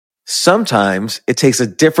Sometimes it takes a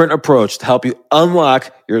different approach to help you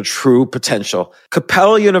unlock your true potential.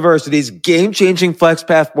 Capella University's game-changing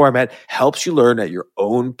FlexPath format helps you learn at your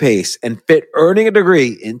own pace and fit earning a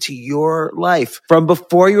degree into your life. From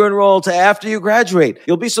before you enroll to after you graduate,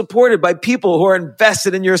 you'll be supported by people who are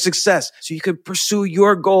invested in your success so you can pursue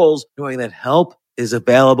your goals knowing that help is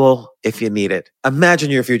available if you need it. Imagine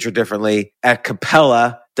your future differently at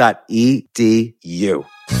capella.edu.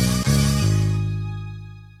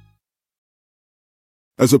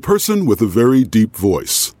 As a person with a very deep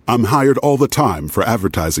voice, I'm hired all the time for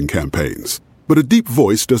advertising campaigns. But a deep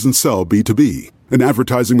voice doesn't sell B2B, and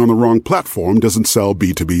advertising on the wrong platform doesn't sell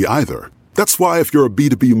B2B either. That's why if you're a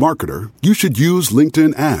B2B marketer, you should use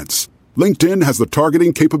LinkedIn ads. LinkedIn has the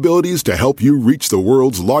targeting capabilities to help you reach the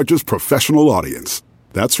world's largest professional audience.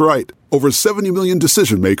 That's right, over 70 million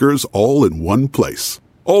decision makers all in one place.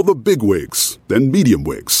 All the big wigs, then medium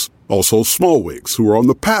wigs, also small wigs who are on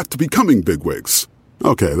the path to becoming big wigs.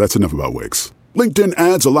 Okay, that's enough about wigs. LinkedIn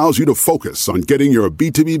ads allows you to focus on getting your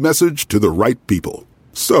B2B message to the right people.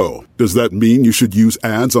 So, does that mean you should use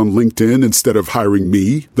ads on LinkedIn instead of hiring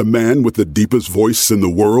me, the man with the deepest voice in the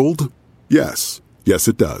world? Yes. Yes,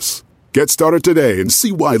 it does. Get started today and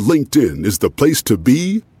see why LinkedIn is the place to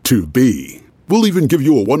be to be. We'll even give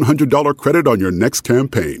you a $100 credit on your next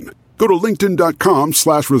campaign. Go to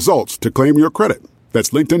linkedin.com/results to claim your credit. That's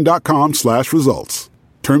linkedin.com/results.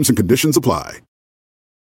 Terms and conditions apply.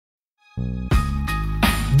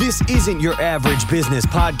 This isn't your average business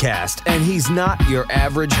podcast, and he's not your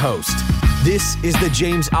average host. This is the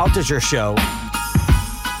James Altucher Show.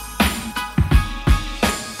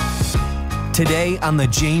 Today on the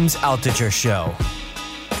James Altucher Show.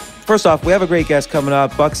 First off, we have a great guest coming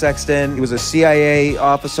up, Buck Sexton. He was a CIA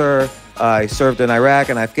officer. He served in Iraq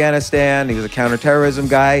and Afghanistan. He was a counterterrorism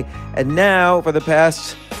guy. And now, for the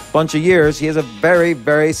past bunch of years, he has a very,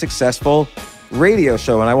 very successful radio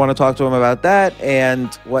show, and I want to talk to him about that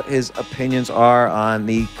and what his opinions are on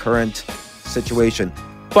the current situation.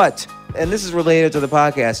 But, and this is related to the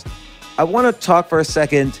podcast, I want to talk for a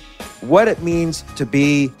second what it means to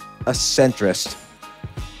be a centrist.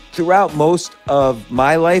 Throughout most of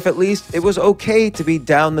my life, at least, it was okay to be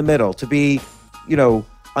down the middle, to be,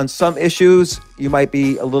 on some issues, you might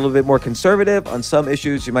be a little bit more conservative. On some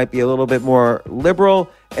issues, you might be a little bit more liberal,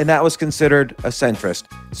 and that was considered a centrist.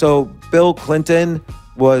 So Bill Clinton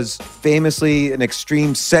was famously an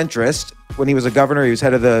extreme centrist. When he was a governor, he was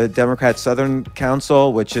head of the Democrat Southern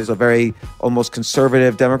Council, which is a very almost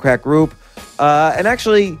conservative Democrat group. And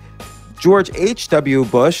actually, George H.W.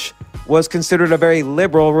 Bush was considered a very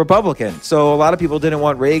liberal Republican. So a lot of people didn't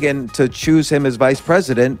want Reagan to choose him as vice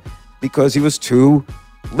president because he was too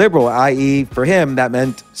liberal, i.e. for him, that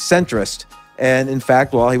meant centrist. And in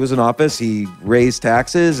fact, while he was in office, he raised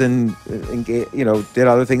taxes and did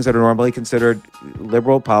other things that are normally considered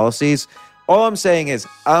liberal policies. All I'm saying is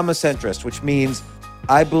I'm a centrist, which means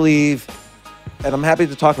I believe, and I'm happy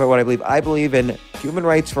to talk about what I believe in human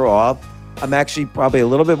rights for all. I'm actually probably a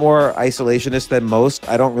little bit more isolationist than most.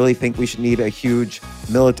 I don't really think we should need a huge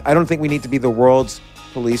I don't think we need to be the world's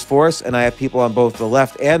police force. And I have people on both the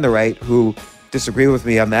left and the right who disagree with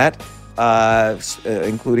me on that,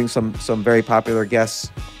 including some very popular guests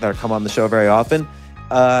that come on the show very often.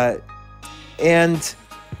 But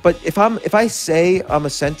if I say I'm a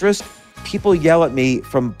centrist, people yell at me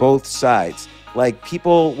from both sides. Like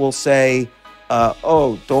people will say,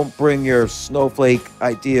 "Oh, don't bring your snowflake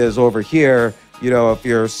ideas over here." If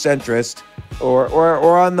you're centrist,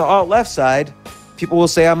 or on the alt left side, people will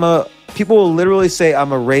literally say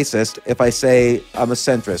I'm a racist if I say I'm a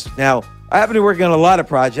centrist. Now, I happen to be working on a lot of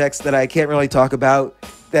projects that I can't really talk about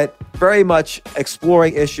that very much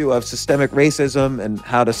exploring issue of systemic racism and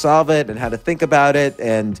how to solve it and how to think about it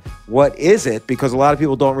and what is it, because a lot of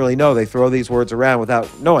people don't really know. They throw these words around without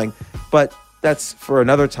knowing, but that's for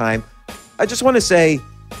another time. I just want to say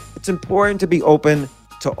it's important to be open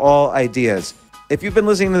to all ideas. If you've been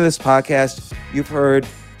listening to this podcast, you've heard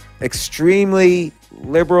extremely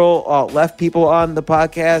liberal alt-left people on the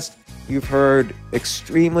podcast. You've heard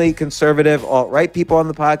extremely conservative alt-right people on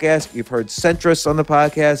the podcast. You've heard centrists on the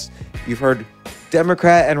podcast. You've heard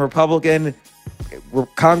Democrat and Republican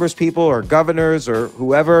Congress people or governors or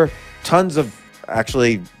whoever. Tons of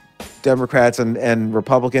actually Democrats and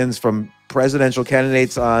Republicans from presidential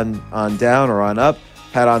candidates on down or on up.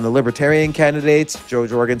 Had on the libertarian candidates, Joe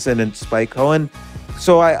Jorgensen and Spike Cohen.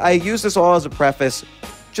 So I use this all as a preface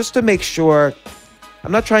just to make sure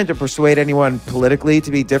I'm not trying to persuade anyone politically to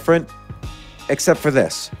be different, except for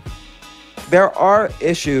this. There are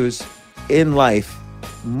issues in life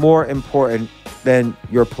more important than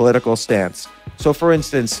your political stance. So for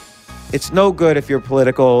instance, It's no good if you're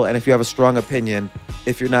political and if you have a strong opinion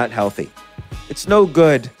if you're not healthy. It's no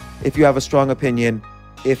good if you have a strong opinion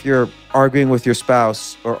if you're arguing with your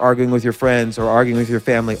spouse or arguing with your friends or arguing with your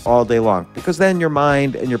family all day long, because then your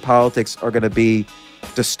mind and your politics are going to be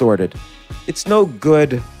distorted. It's no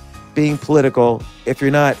good being political if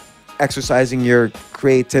you're not exercising your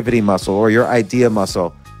creativity muscle or your idea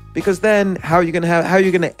muscle, because then how are you going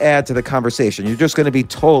to add to the conversation? You're just going to be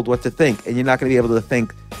told what to think, and you're not going to be able to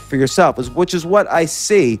think for yourself, which is what I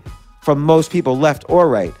see from most people, left or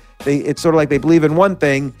right. It's sort of like they believe in one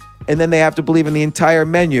thing, and then they have to believe in the entire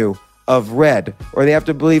menu of red, or they have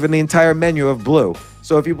to believe in the entire menu of blue.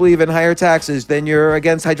 So if you believe in higher taxes, then you're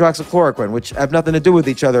against hydroxychloroquine, which have nothing to do with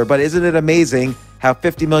each other. But isn't it amazing how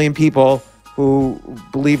 50 million people who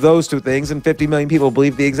believe those two things and 50 million people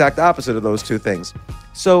believe the exact opposite of those two things?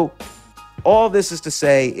 So all this is to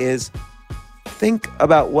say is, think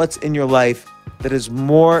about what's in your life that is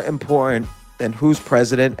more important than who's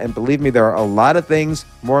president. And believe me, there are a lot of things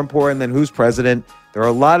more important than who's president. There are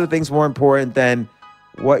a lot of things more important than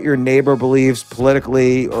what your neighbor believes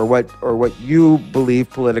politically or what you believe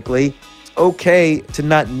politically. It's okay to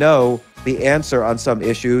not know the answer on some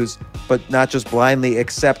issues, but not just blindly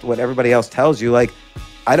accept what everybody else tells you.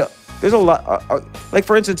 There's a lot, like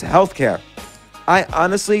for instance, healthcare. I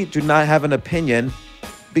honestly do not have an opinion,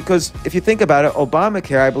 because if you think about it,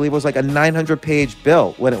 Obamacare, I believe, was like a 900-page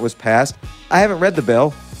bill when it was passed. I haven't read the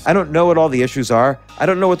bill. I don't know what all the issues are. I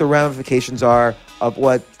don't know what the ramifications are of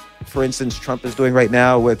what, for instance, Trump is doing right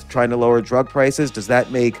now with trying to lower drug prices. Does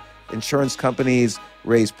that make insurance companies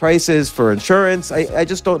raise prices for insurance? I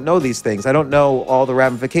just don't know these things. I don't know all the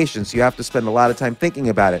ramifications. You have to spend a lot of time thinking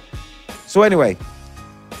about it. So anyway,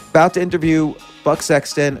 about to interview Buck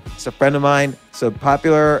Sexton. It's a friend of mine. It's a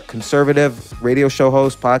popular conservative radio show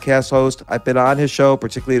host, podcast host. I've been on his show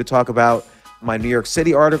particularly to talk about my New York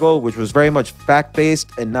City article, which was very much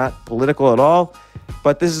fact-based and not political at all.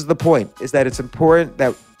 But this is the point, is that it's important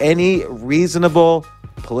that any reasonable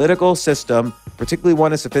political system, particularly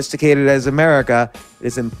one as sophisticated as America, it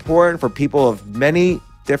is important for people of many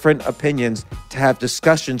different opinions to have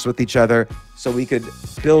discussions with each other so we could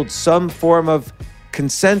build some form of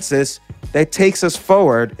consensus that takes us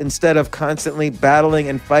forward instead of constantly battling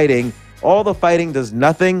and fighting. All the fighting does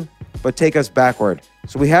nothing but take us backward.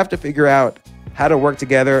 So we have to figure out how to work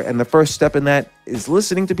together. And the first step in that is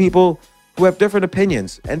listening to people who have different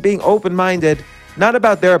opinions and being open-minded, not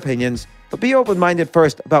about their opinions, but be open-minded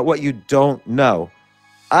first about what you don't know.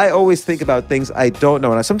 I always think about things I don't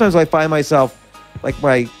know. And sometimes I find myself, like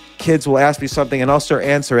my kids will ask me something and I'll start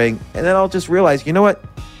answering. And then I'll just realize, you know what?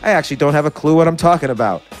 I actually don't have a clue what I'm talking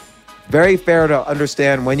about. Very fair to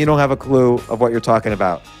understand when you don't have a clue of what you're talking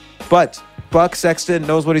about. But Buck Sexton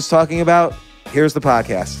knows what he's talking about. Here's the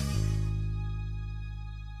podcast.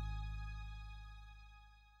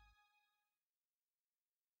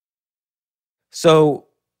 So,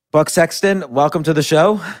 Buck Sexton, welcome to the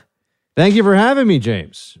show. Thank you for having me,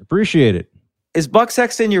 James. Appreciate it. Is Buck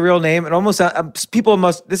Sexton your real name? It almost people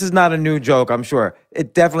must. This is not a new joke, I'm sure.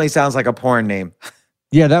 It definitely sounds like a porn name.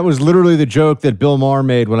 Yeah, that was literally the joke that Bill Maher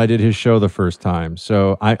made when I did his show the first time.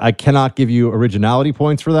 So I cannot give you originality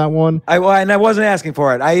points for that one. And I wasn't asking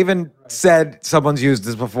for it. I even said someone's used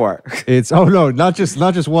this before. It's not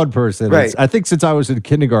just one person. Right. I think since I was in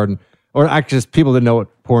kindergarten, or actually just people didn't know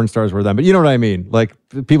what porn stars were then, but you know what I mean. Like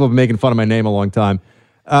people have been making fun of my name a long time.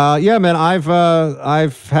 Yeah, man,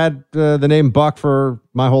 I've had the name Buck for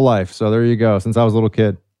my whole life. So there you go. Since I was a little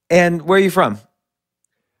kid. And where are you from?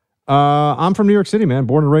 I'm from New York City, man.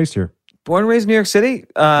 Born and raised here. Born and raised in New York City?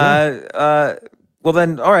 Well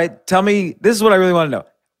then, all right. Tell me, this is what I really want to know.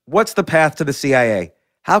 What's the path to the CIA?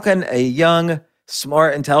 How can a young,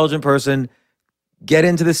 smart, intelligent person get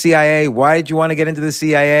into the CIA? Why did you want to get into the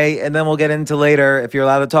CIA? And then we'll get into later, if you're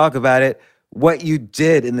allowed to talk about it, what you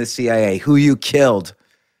did in the CIA, who you killed.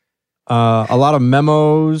 A lot of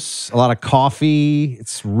memos, a lot of coffee.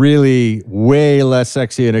 It's really way less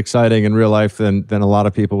sexy and exciting in real life than a lot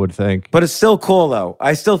of people would think. But it's still cool, though.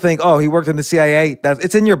 I still think, oh, he worked in the CIA.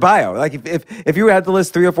 It's in your bio. Like if you had to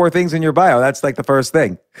list 3 or 4 things in your bio, that's like the first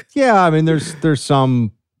thing. Yeah, I mean, there's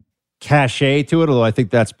some cachet to it, although I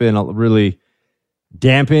think that's been really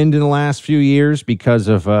dampened in the last few years because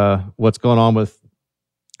of what's going on with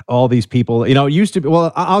all these people. You know, it used to be,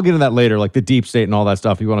 well, I'll get into that later, like the deep state and all that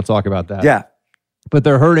stuff, if you want to talk about that. Yeah. But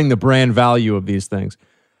they're hurting the brand value of these things.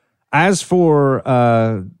 As for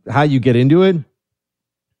how you get into it,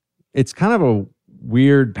 it's kind of a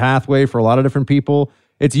weird pathway for a lot of different people.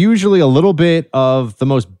 It's usually a little bit of the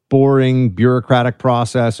most boring bureaucratic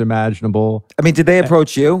process imaginable. I mean, did they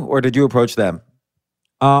approach you or did you approach them?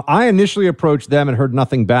 I initially approached them and heard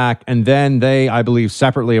nothing back, and then they, I believe,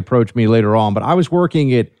 separately approached me later on. But I was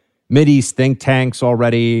working at Mideast think tanks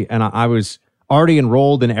already, and I was already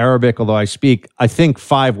enrolled in Arabic, although I speak, I think,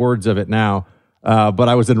 5 words of it now. But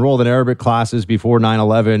I was enrolled in Arabic classes before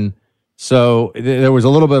 9/11. So there was a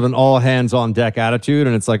little bit of an all-hands-on-deck attitude,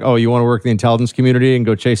 and it's like, oh, you want to work in the intelligence community and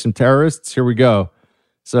go chase some terrorists? Here we go.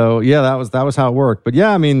 So, yeah, that was how it worked. But,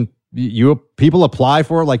 yeah, I mean, people apply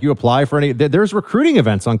for it like you apply for any. There's recruiting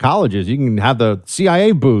events on colleges. You can have the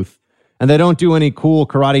CIA booth, and they don't do any cool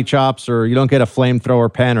karate chops, or you don't get a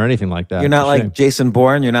flamethrower pen or anything like that. You're not like Jason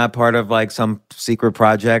Bourne. You're not part of like some secret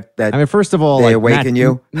project that. I mean, first of all, they like awaken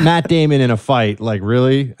you. Matt Damon in a fight, like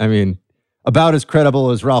really? I mean, about as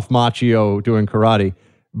credible as Ralph Macchio doing karate.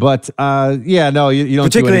 But yeah, no, you don't.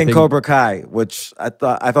 Particularly do in Cobra Kai, which I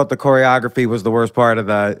thought the choreography was the worst part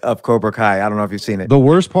of Cobra Kai. I don't know if you've seen it. The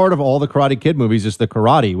worst part of all the Karate Kid movies is the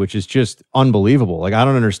karate, which is just unbelievable. Like, I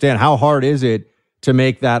don't understand, how hard is it to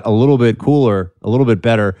make that a little bit cooler, a little bit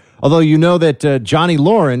better. Although you know that Johnny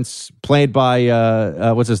Lawrence, played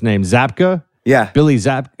by what's his name, Zabka? Yeah,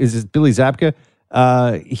 is it Billy Zabka?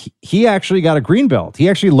 He actually got a green belt. He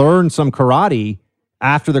actually learned some karate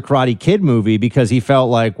after the Karate Kid movie because he felt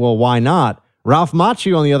like, well, why not? Ralph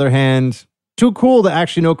Macchio, on the other hand, too cool to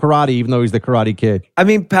actually know karate, even though he's the Karate Kid. I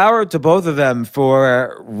mean, power to both of them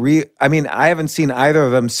I mean, I haven't seen either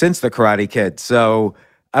of them since the Karate Kid, so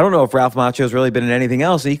I don't know if Ralph Macchio's really been in anything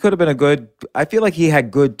else. He could have been I feel like he had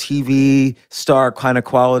good TV star kind of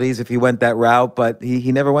qualities if he went that route, but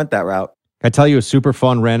he never went that route. Can I tell you a super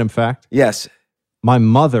fun random fact? Yes. My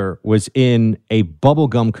mother was in a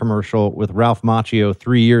bubblegum commercial with Ralph Macchio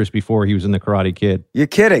 3 years before he was in the Karate Kid. You're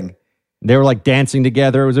kidding. They were like dancing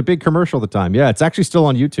together. It was a big commercial at the time. Yeah, it's actually still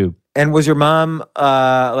on YouTube. And was your mom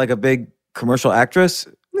like a big commercial actress?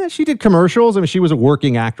 Yeah, she did commercials. I mean, she was a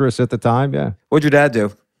working actress at the time. Yeah. What'd your dad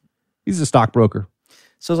do? He's a stockbroker.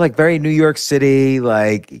 So it's like very New York City,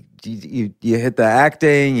 like you hit the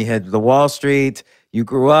acting, you hit the Wall Street, you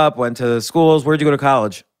grew up, went to schools. Where'd you go to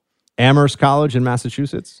college? Amherst College in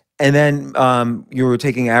Massachusetts. And then you were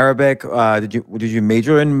taking Arabic. Did you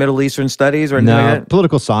major in Middle Eastern studies or anything like that?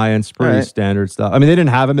 Political science, pretty standard stuff. I mean, they didn't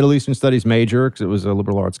have a Middle Eastern studies major because it was a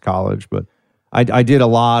liberal arts college, but I did a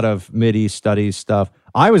lot of Mideast studies stuff.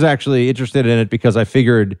 I was actually interested in it because I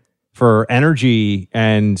figured for energy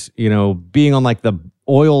and, being on like the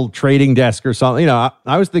oil trading desk or something, I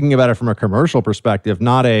was thinking about it from a commercial perspective,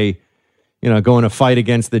 not a going to fight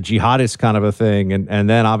against the jihadists kind of a thing. And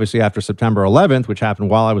then obviously after September 11th, which happened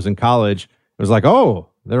while I was in college, it was like, oh,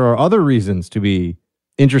 there are other reasons to be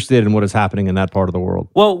interested in what is happening in that part of the world.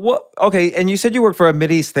 Well, okay, and you said you worked for a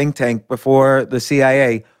Mideast think tank before the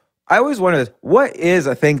CIA. I always wondered, what is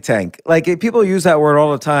a think tank? Like, people use that word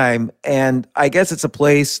all the time, and I guess it's a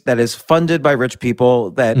place that is funded by rich people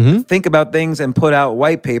that think about things and put out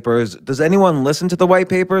white papers. Does anyone listen to the white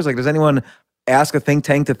papers? Like, does anyone ask a think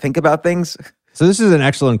tank to think about things? So this is an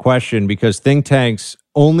excellent question because think tanks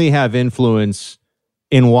only have influence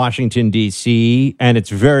in Washington, D.C., and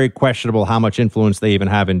it's very questionable how much influence they even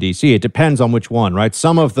have in D.C. It depends on which one, right?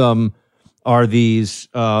 Some of them are these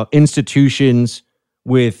institutions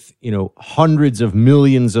with, hundreds of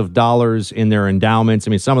millions of dollars in their endowments.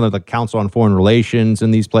 I mean, some of them, the Council on Foreign Relations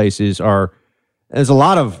in these places there's a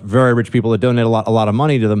lot of very rich people that donate a lot of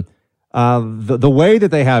money to them. The way that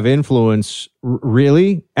they have influence,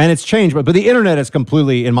 really, and it's changed, but the internet has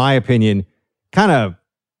completely, in my opinion, kind of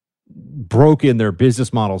broken their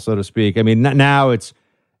business model, so to speak. I mean, now it's,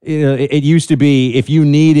 it used to be if you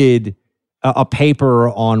needed a paper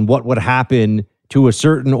on what would happen to a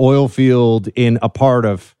certain oil field in a part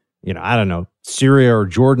of, I don't know, Syria or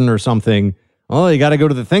Jordan or something, well, you got to go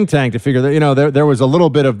to the think tank to figure that, there was a little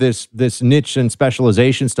bit of this niche and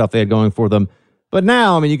specialization stuff they had going for them. But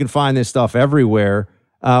now, I mean, you can find this stuff everywhere.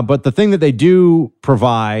 But the thing that they do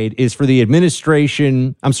provide is for the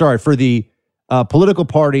for the political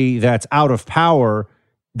party that's out of power,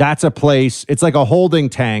 that's a place, it's like a holding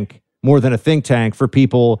tank more than a think tank for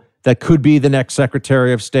people that could be the next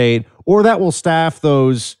Secretary of State or that will staff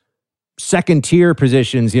those second tier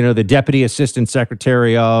positions, the deputy assistant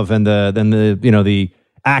secretary of, and the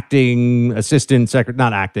acting assistant secretary,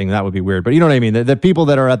 not acting, that would be weird, but you know what I mean? The people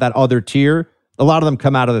that are at that other tier, a lot of them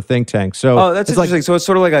come out of the think tank. So that's interesting. So it's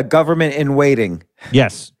sort of like a government in waiting.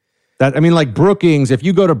 Yes. Like Brookings, if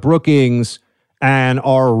you go to Brookings and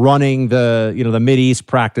are running the Mideast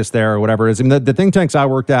practice there or whatever it is, I mean, the think tanks I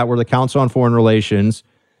worked at were the Council on Foreign Relations.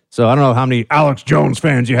 So I don't know how many Alex Jones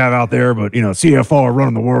fans you have out there, but, CFR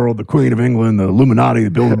running the world, the Queen of England, the Illuminati, the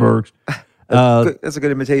Bilderbergs. That's a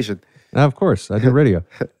good imitation. Of course, I do radio,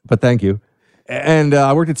 but thank you. And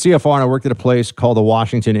I worked at CFR, and I worked at a place called the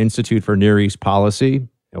Washington Institute for Near East Policy,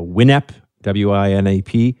 WINEP,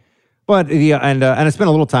 WINAP. But and I spent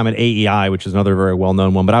a little time at AEI, which is another very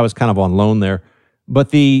well-known one, but I was kind of on loan there.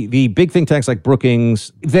 But the big think tanks like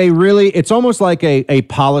Brookings, it's almost like a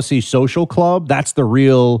policy social club. That's the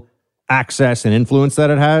real access and influence that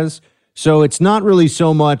it has. So it's not really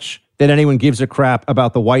so much that anyone gives a crap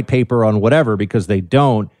about the white paper on whatever, because they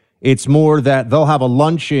don't. It's more that they'll have a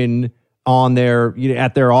luncheon on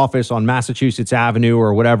at their office on Massachusetts Avenue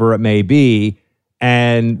or whatever it may be.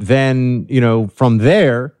 And then, from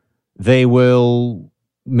there, they will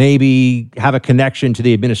maybe have a connection to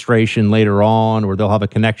the administration later on, or they'll have a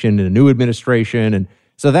connection to a new administration. And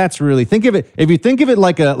so that's really, if you think of it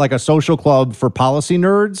like a social club for policy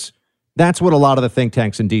nerds, that's what a lot of the think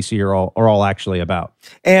tanks in DC are all actually about.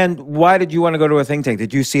 And why did you want to go to a think tank?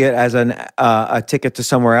 Did you see it as a ticket to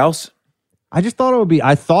somewhere else? I just thought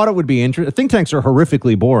I thought it would be interesting. Think tanks are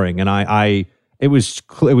horrifically boring. And it was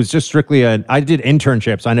just strictly I did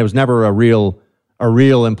internships. I was never a real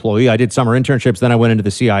employee. I did summer internships. Then I went into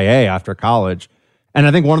the CIA after college. And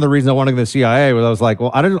I think one of the reasons I wanted to go to the CIA was I was like,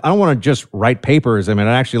 well, I don't want to just write papers. I mean,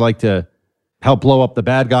 I'd actually like to help blow up the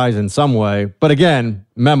bad guys in some way. But again,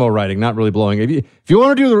 memo writing, not really blowing. If you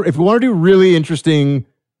want to do really interesting,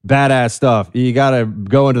 badass stuff, you got to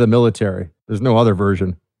go into the military. There's no other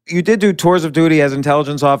version. You did do tours of duty as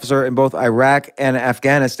intelligence officer in both Iraq and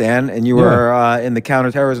Afghanistan, and you were in the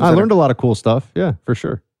counterterrorism center. I learned a lot of cool stuff. Yeah, for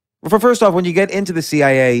sure. Well, first off, when you get into the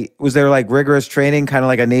CIA, was there like rigorous training, kind of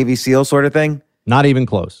like a Navy SEAL sort of thing? Not even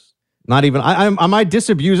close. Not even. Am I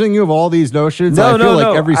disabusing you of all these notions? No, I feel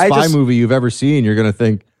like every spy movie you've ever seen, you're going to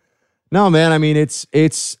think, no, man. I mean, it's.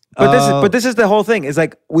 But this is the whole thing. It's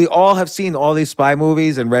like we all have seen all these spy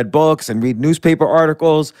movies and read books and read newspaper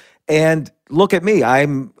articles. And look at me.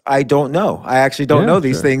 I don't know. I actually don't know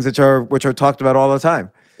these things which are talked about all the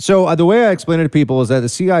time. So the way I explain it to people is that the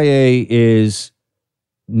CIA is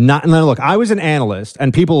not. And then look, I was an analyst,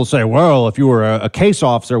 and people will say, well, if you were a case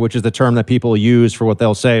officer, which is the term that people use for what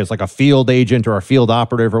they'll say is like a field agent or a field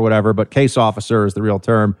operative or whatever, but case officer is the real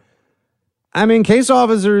term. I mean, case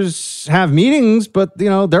officers have meetings, but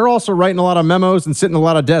they're also writing a lot of memos and sitting at a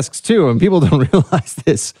lot of desks too. And people don't realize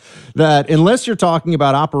this, that unless you're talking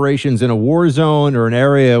about operations in a war zone or an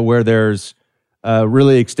area where there's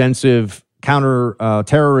really extensive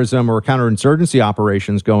counter-terrorism or counterinsurgency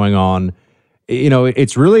operations going on,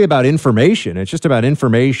 it's really about information. It's just about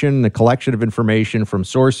information, the collection of information from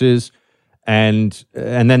sources, and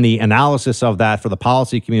then the analysis of that for the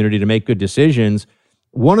policy community to make good decisions.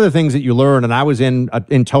 One of the things that you learn, and I was in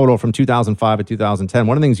total from 2005 to 2010,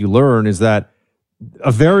 one of the things you learn is that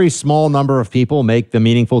a very small number of people make the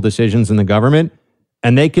meaningful decisions in the government,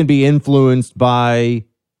 and they can be influenced by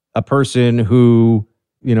a person who,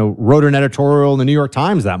 wrote an editorial in the New York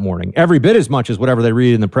Times that morning, every bit as much as whatever they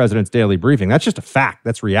read in the president's daily briefing. That's just a fact.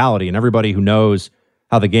 That's reality. And everybody who knows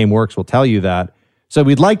how the game works will tell you that. So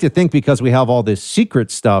we'd like to think because we have all this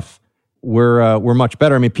secret stuff, we're much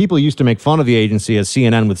better. I mean, people used to make fun of the agency as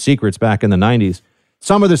CNN with secrets back in the 90s.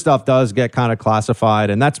 Some of the stuff does get kind of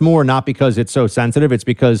classified, and that's more not because it's so sensitive. It's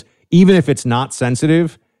because even if it's not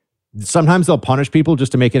sensitive, sometimes they'll punish people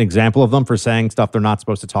just to make an example of them for saying stuff they're not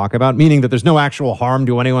supposed to talk about, meaning that there's no actual harm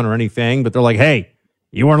to anyone or anything, but they're like, hey,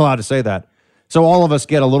 you weren't allowed to say that. So all of us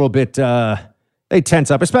get a little bit, they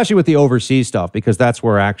tense up, especially with the overseas stuff, because that's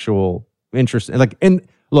where actual interest, and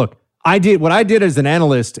look, what I did as an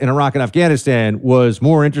analyst in Iraq and Afghanistan was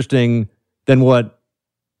more interesting than what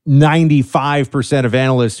 95% of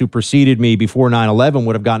analysts who preceded me before 9/11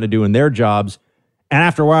 would have gotten to do in their jobs. And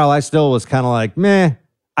after a while, I still was kind of like, meh,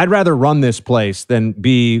 I'd rather run this place than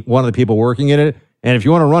be one of the people working in it. And if you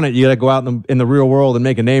want to run it, you got to go out in the real world and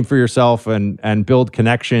make a name for yourself and build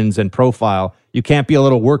connections and profile. You can't be a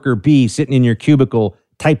little worker bee sitting in your cubicle,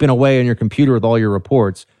 typing away on your computer with all your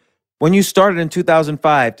reports. When you started in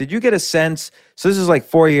 2005, did you get a sense, so this is like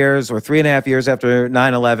 4 years or 3.5 years after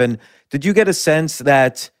 9/11, did you get a sense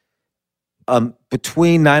that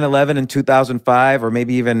between 9/11 and 2005, or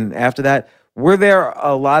maybe even after that, were there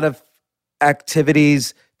a lot of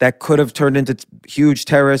activities that could have turned into huge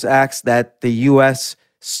terrorist acts that the U.S.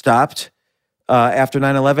 stopped after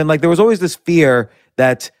 9/11? Like, there was always this fear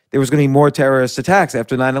that there was going to be more terrorist attacks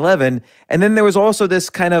after 9/11. And then there was also this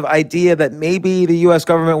kind of idea that maybe the U.S.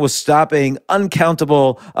 government was stopping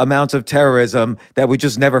uncountable amounts of terrorism that we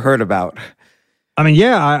just never heard about. I mean,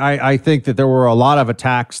 yeah, I think that there were a lot of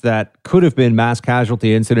attacks that could have been mass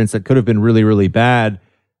casualty incidents that could have been really, really bad.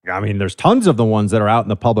 I mean, there's tons of the ones that are out in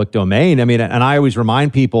the public domain. I mean, and I always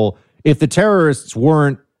remind people, if the terrorists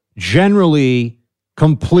weren't generally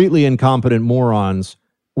completely incompetent morons,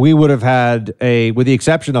 we would have had with the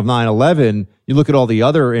exception of 9/11, you look at all the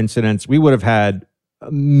other incidents, we would have had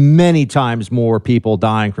many times more people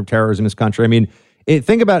dying from terrorism in this country. I mean,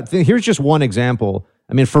 here's just one example.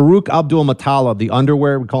 I mean, Farouk Abdul Muttalib,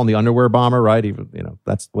 we call him the underwear bomber, right? Even,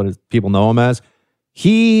 that's what people know him as.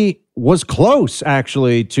 He was close,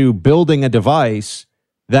 actually, to building a device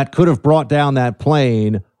that could have brought down that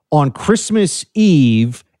plane on Christmas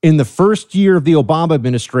Eve in the first year of the Obama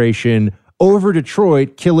administration over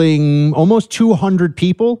Detroit, killing almost 200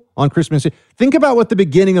 people on Christmas Eve. Think about what the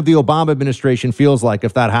beginning of the Obama administration feels like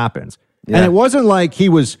if that happens. Yeah. And it wasn't like he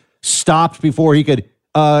was stopped before he could.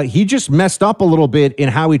 He just messed up a little bit in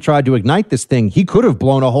how he tried to ignite this thing. He could have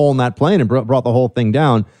blown a hole in that plane and brought the whole thing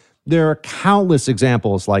down. There are countless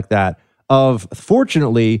examples like that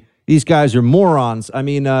fortunately, these guys are morons. I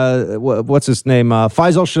mean, what's his name?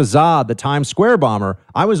 Faisal Shahzad, the Times Square bomber.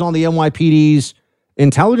 I was on the NYPD's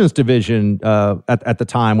intelligence division at the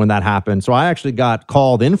time when that happened. So I actually got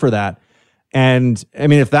called in for that. And I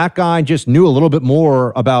mean, if that guy just knew a little bit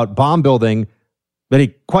more about bomb building, that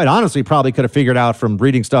he quite honestly probably could have figured out from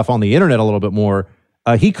reading stuff on the internet a little bit more,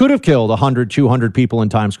 he could have killed 100, 200 people in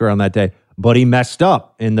Times Square on that day. But he messed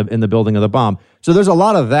up in the building of the bomb. So there's a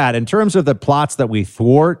lot of that. In terms of the plots that we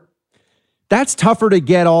thwart, that's tougher to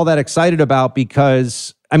get all that excited about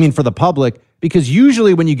because, I mean, for the public, because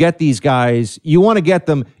usually when you get these guys, you want to get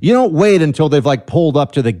them, you don't wait until they've like pulled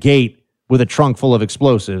up to the gate with a trunk full of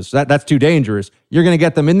explosives. That's too dangerous. You're going to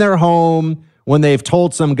get them in their home when they've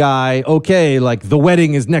told some guy, okay, like the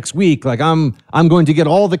wedding is next week. Like I'm going to get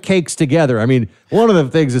all the cakes together. I mean, one of the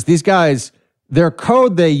things is these guys, their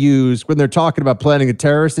code they use when they're talking about planning a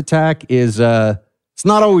terrorist attack is it's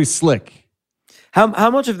not always slick. How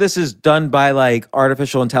much of this is done by like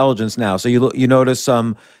artificial intelligence now? So you notice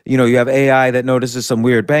some, you have AI that notices some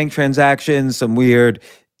weird bank transactions, some weird,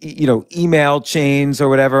 email chains or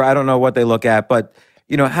whatever. I don't know what they look at, but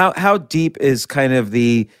how deep is kind of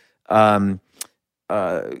the kind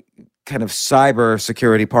of cyber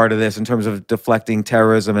security part of this in terms of deflecting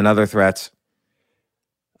terrorism and other threats?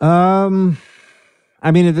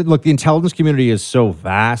 I mean, look, the intelligence community is so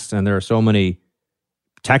vast, and there are so many.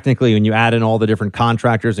 Technically, when you add in all the different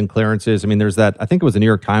contractors and clearances, I mean, there's that. I think it was the New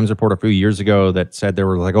York Times report a few years ago that said there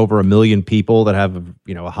were like over 1 million people that have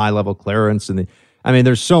a high level clearance, and I mean,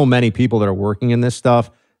 there's so many people that are working in this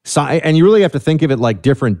stuff. So, and you really have to think of it like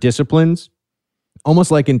different disciplines,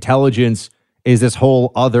 almost like intelligence is this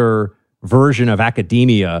whole other version of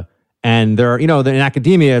academia. And there are, in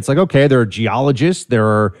academia, it's like, okay, there are geologists, there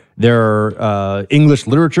are English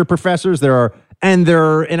literature professors, and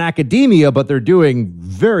they're in academia, but they're doing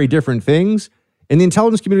very different things. In the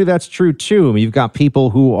intelligence community, that's true too. I mean, you've got people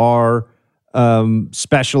who are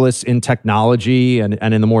specialists in technology and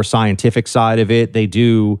in the more scientific side of it. They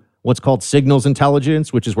do what's called signals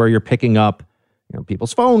intelligence, which is where you're picking up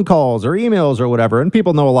people's phone calls or emails or whatever. And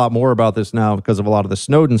people know a lot more about this now because of a lot of the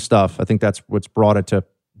Snowden stuff. I think that's what's brought it to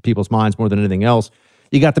people's minds more than anything else.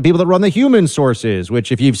 You got the people that run the human sources,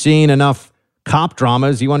 which if you've seen enough cop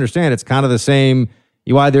dramas, you understand it's kind of the same.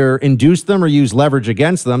 You either induce them or use leverage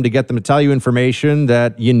against them to get them to tell you information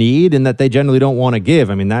that you need and that they generally don't want to give.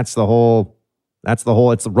 I mean, that's the whole,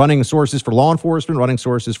 it's running sources for law enforcement, running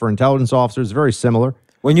sources for intelligence officers, very similar.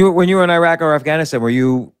 When you were in Iraq or Afghanistan,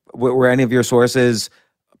 were any of your sources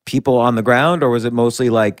people on the ground, or was it mostly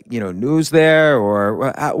like, news there,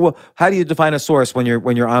 or how do you define a source when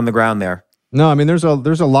you're on the ground there? No, I mean, there's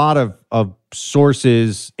a lot of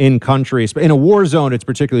sources in countries. In a war zone, it's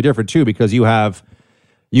particularly different too, because you have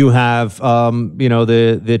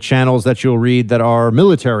the channels that you'll read that are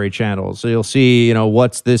military channels. So you'll see,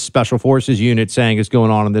 what's this special forces unit saying is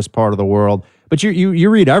going on in this part of the world. But you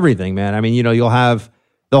read everything, man. I mean, you'll have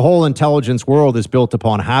the whole intelligence world is built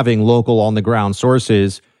upon having local on the ground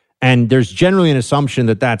sources, and there's generally an assumption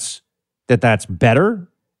that that's better.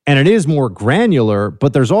 And it is more granular,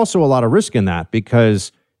 but there's also a lot of risk in that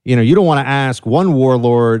because, you don't want to ask one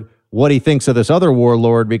warlord what he thinks of this other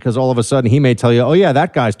warlord because all of a sudden he may tell you, oh yeah,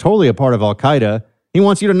 that guy's totally a part of Al-Qaeda. He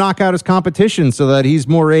wants you to knock out his competition so that he's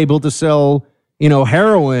more able to sell,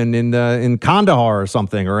 heroin in Kandahar or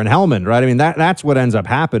something, or in Helmand, right? I mean, that's what ends up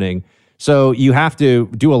happening. So you have to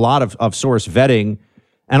do a lot of source vetting.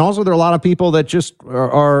 And also there are a lot of people that just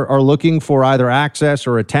are looking for either access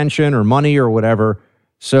or attention or money or whatever.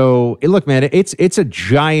 So look, man, it's a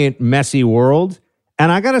giant, messy world.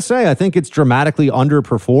 And I got to say, I think it's dramatically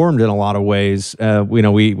underperformed in a lot of ways.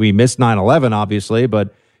 We missed 9/11, obviously,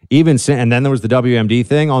 but and then there was the WMD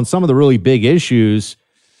thing on some of the really big issues.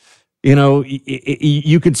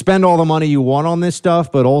 you could spend all the money you want on this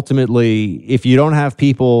stuff, but ultimately, if you don't have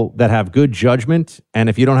people that have good judgment, and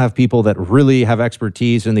if you don't have people that really have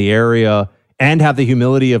expertise in the area and have the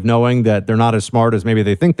humility of knowing that they're not as smart as maybe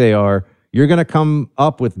they think they are, you're going to come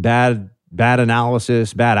up with bad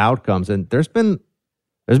analysis, bad outcomes. And there's been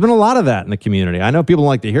a lot of that in the community. I know people don't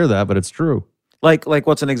like to hear that, but it's true. Like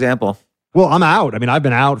what's an example? Well, I'm out. I mean, I've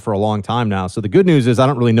been out for a long time now. So the good news is I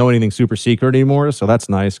don't really know anything super secret anymore. So that's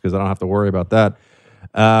nice because I don't have to worry about that.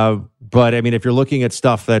 But I mean, if you're looking at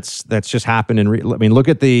stuff that's just happened look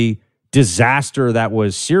at the disaster that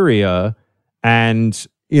was Syria, and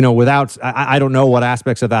without I don't know what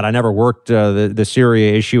aspects of that. I never worked the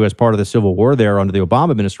Syria issue as part of the civil war there under the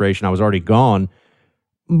Obama administration. I was already gone.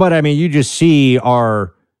 But I mean, you just see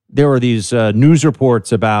there were these news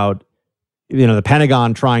reports about the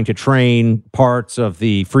Pentagon trying to train parts of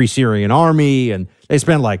the Free Syrian Army, and they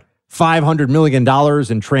spent like $500 million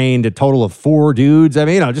and trained a total of 4 dudes. I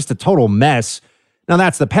mean, just a total mess. Now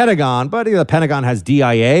that's the Pentagon, but the Pentagon has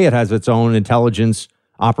DIA. It has its own intelligence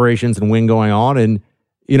operations and wing going on. And,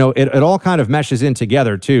 it all kind of meshes in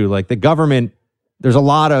together too. Like the government, there's a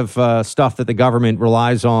lot of stuff that the government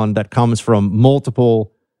relies on that comes from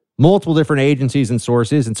multiple different agencies and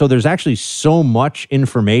sources. And so there's actually so much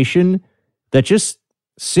information that just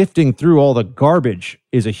sifting through all the garbage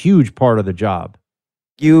is a huge part of the job.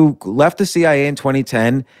 You left the CIA in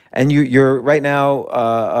 2010, and you're right now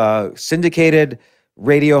a syndicated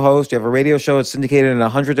radio host. You have a radio show that's syndicated in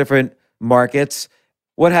 100 different markets.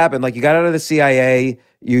 What happened? Like, you got out of the CIA,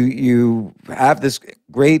 you have this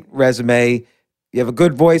great resume, you have a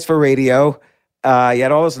good voice for radio, you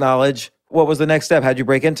had all this knowledge. What was the next step? How'd you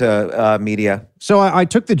break into media? So I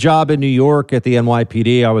took the job in New York at the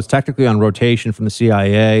NYPD. I was technically on rotation from the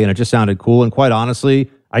CIA, and it just sounded cool. And quite honestly,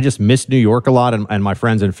 I just missed New York a lot and my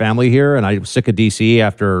friends and family here. And I was sick of DC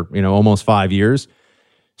after, almost 5 years.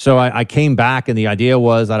 So I came back, and the idea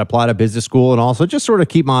was I'd apply to business school and also just sort of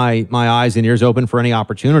keep my eyes and ears open for any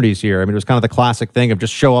opportunities here. I mean, it was kind of the classic thing of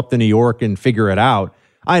just show up to New York and figure it out.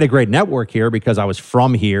 I had a great network here because I was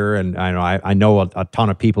from here, and I know a ton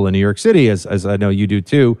of people in New York City, as I know you do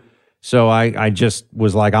too. So I just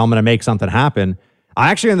was like, I'm going to make something happen. I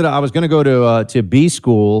actually I was going to go to B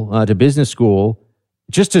school, to business school,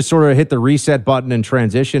 just to sort of hit the reset button and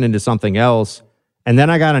transition into something else. And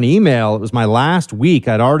then I got an email. It was my last week.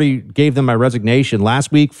 I'd already gave them my resignation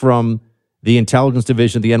last week from the intelligence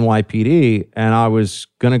division of the NYPD, and I was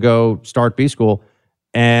going to go start B school.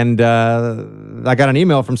 And I got an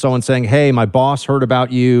email from someone saying, hey, my boss heard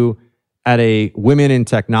about you at a Women in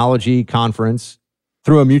Technology conference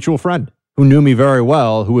through a mutual friend who knew me very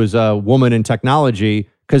well, who was a woman in technology,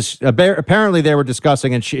 because apparently they were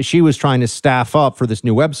discussing, and she was trying to staff up for this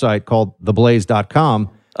new website called theblaze.com.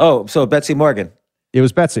 Oh, so Betsy Morgan. It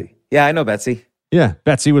was Betsy. Yeah, I know Betsy. Yeah,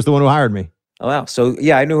 Betsy was the one who hired me. Oh, wow. So,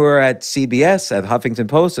 yeah, I knew her at CBS, at Huffington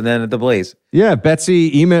Post, and then at The Blaze. Yeah,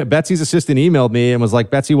 Betsy's assistant emailed me and was like,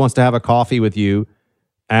 Betsy wants to have a coffee with you.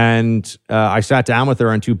 And I sat down with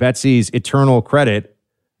her, and to Betsy's eternal credit,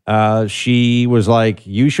 she was like,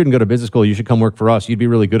 you shouldn't go to business school. You should come work for us. You'd be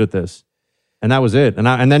really good at this. And that was it.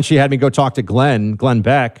 And then she had me go talk to Glenn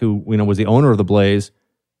Beck, who was the owner of The Blaze.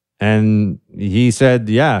 And he said,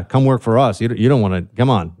 yeah, come work for us. You don't want to,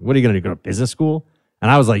 come on. What are you going to do, go to business school?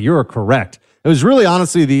 And I was like, you're correct. It was really,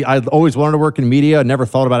 honestly, I'd always wanted to work in media. Never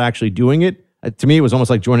thought about actually doing it. To me, it was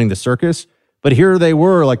almost like joining the circus. But here they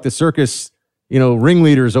were, like the circus,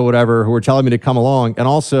 ringleaders or whatever, who were telling me to come along. And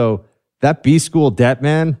also, that B school debt,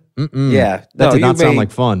 man. Yeah. That did not sound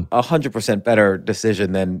like fun. 100% better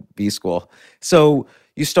decision than B school. So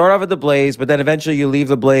you start off at The Blaze, but then eventually you leave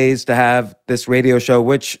The Blaze to have this radio show,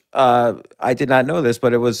 which I did not know this,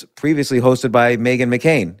 but it was previously hosted by Meghan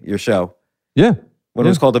McCain, your show. Yeah. When it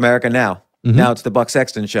was called America Now. Mm-hmm. Now it's the Buck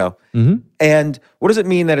Sexton show. Mm-hmm. And what does it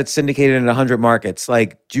mean that it's syndicated in 100 markets?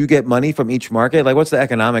 Like, do you get money from each market? Like, what's the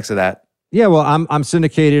economics of that? Yeah, well, I'm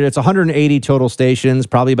syndicated. It's 180 total stations,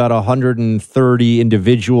 probably about 130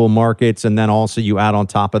 individual markets, and then also you add on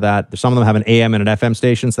top of that, some of them have an AM and an FM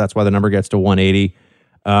station, so that's why the number gets to 180.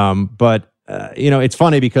 But it's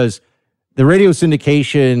funny because the radio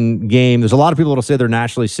syndication game, there's a lot of people that'll say they're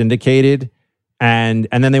nationally syndicated, and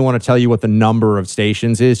then they want to tell you what the number of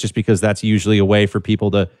stations is, just because that's usually a way for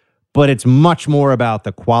people to, but it's much more about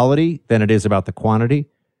the quality than it is about the quantity.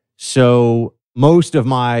 So most of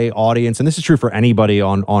my audience, and this is true for anybody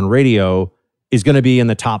on radio, is going to be in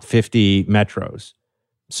the top 50 metros.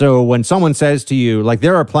 So when someone says to you, like,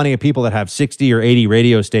 there are plenty of people that have 60 or 80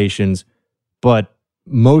 radio stations, but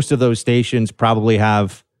most of those stations probably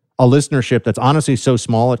have a listenership that's honestly so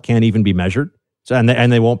small it can't even be measured. So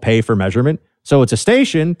and they won't pay for measurement. So it's a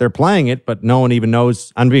station, they're playing it, but no one even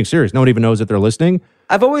knows, I'm being serious, no one even knows that they're listening.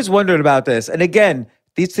 I've always wondered about this. And again,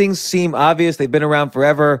 these things seem obvious. They've been around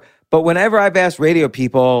forever. But whenever I've asked radio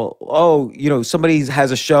people, somebody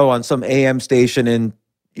has a show on some AM station in,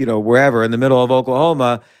 wherever in the middle of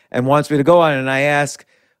Oklahoma and wants me to go on it, and I ask,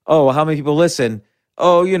 how many people listen?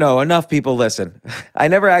 Enough people listen. I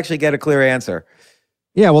never actually get a clear answer.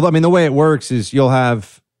 Yeah, well, I mean, the way it works is you'll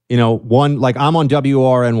have, one, like I'm on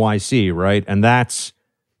WRNYC, right? And that's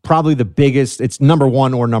probably the biggest, it's number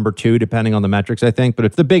one or number two, depending on the metrics, I think, but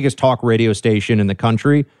it's the biggest talk radio station in the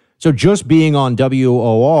country. So just being on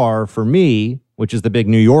WOR for me, which is the big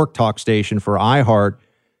New York talk station for iHeart,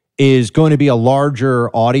 is going to be a larger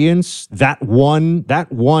audience. That one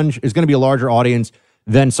is going to be a larger audience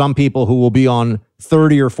than some people who will be on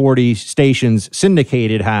 30 or 40 stations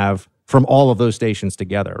syndicated have from all of those stations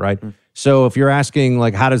together, right? Mm-hmm. So if you're asking,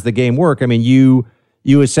 like, how does the game work? I mean, you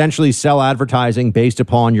essentially sell advertising based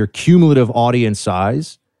upon your cumulative audience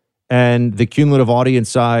size. And the cumulative audience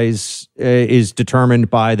size is determined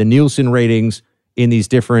by the Nielsen ratings in these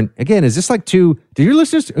different, again, is this like do your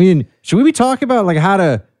listeners, I mean, should we be talking about like how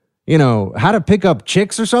to pick up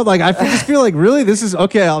chicks or something? Like, I just feel like, really, this is,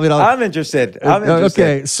 okay. I'm interested.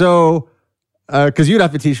 Okay, so, because you'd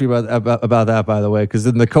have to teach me about that, by the way, because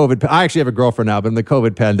in the COVID, I actually have a girlfriend now, but in the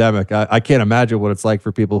COVID pandemic, I can't imagine what it's like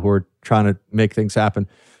for people who are trying to make things happen.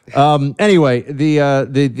 Anyway,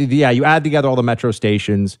 you add together all the metro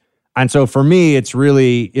stations. And so for me, it's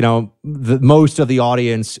really, most of the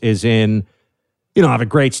audience is in, I have a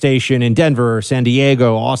great station in Denver, San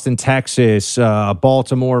Diego, Austin, Texas,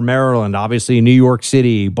 Baltimore, Maryland, obviously New York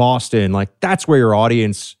City, Boston. Like, that's where your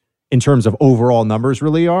audience in terms of overall numbers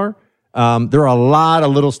really are. There are a lot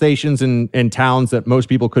of little stations in towns that most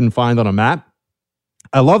people couldn't find on a map.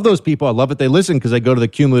 I love those people. I love that they listen because they go to the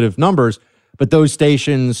cumulative numbers, but those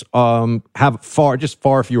stations have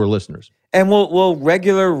far fewer listeners. And will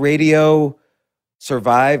regular radio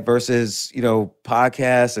survive versus,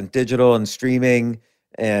 podcasts and digital and streaming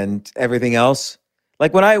and everything else?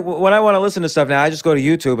 Like when I want to listen to stuff now, I just go to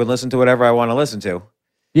YouTube and listen to whatever I want to listen to.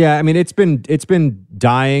 Yeah, I mean, it's been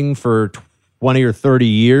dying for 20 or 30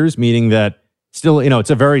 years, meaning that still,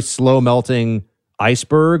 it's a very slow melting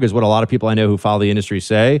iceberg is what a lot of people I know who follow the industry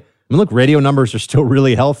say. I mean, look, radio numbers are still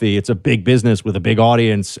really healthy. It's a big business with a big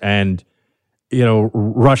audience, and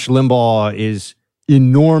Rush Limbaugh is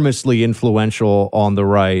enormously influential on the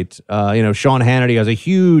right. Sean Hannity has a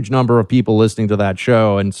huge number of people listening to that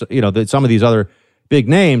show. And, some of these other big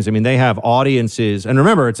names, I mean, they have audiences. And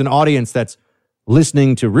remember, it's an audience that's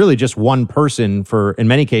listening to really just one person for, in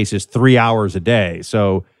many cases, 3 hours a day.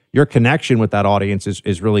 So your connection with that audience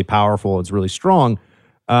is really powerful. It's really strong.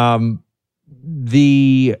 The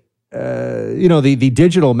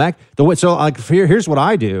digital here's what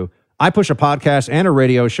I do. I push a podcast and a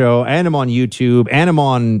radio show, and I'm on YouTube, and I'm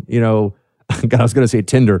on, God, I was going to say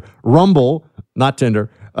Tinder, Rumble, not Tinder,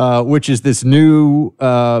 which is this new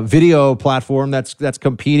video platform that's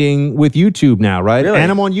competing with YouTube now, right? Really?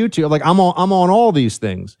 And I'm on YouTube, like I'm on all these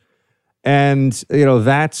things, and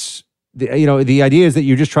that's the idea is that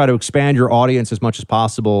you just try to expand your audience as much as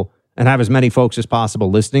possible and have as many folks as possible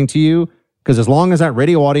listening to you, because as long as that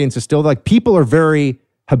radio audience is still, like, people are very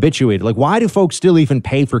habituated. Like, why do folks still even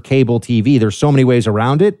pay for cable TV? There's so many ways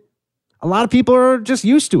around it. A lot of people are just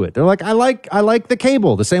used to it. They're like, I like the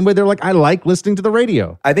cable, the same way they're like, I like listening to the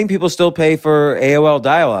radio. I think people still pay for AOL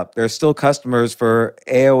dial-up. There's still customers for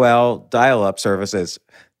AOL dial-up services.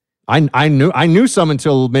 I knew some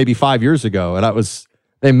until maybe 5 years ago, and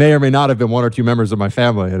they may or may not have been one or two members of my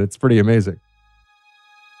family, and it's pretty amazing.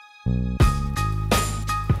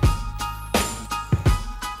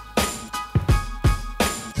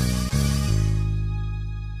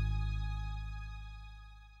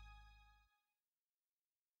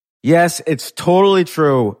 Yes, it's totally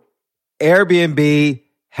true. Airbnb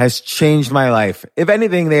has changed my life. If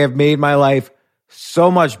anything, they have made my life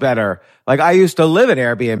so much better. Like, I used to live in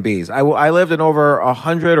Airbnbs. I lived in over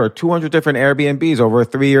 100 or 200 different Airbnbs over a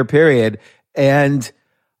 3-year period, and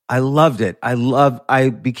I loved it. I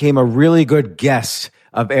became a really good guest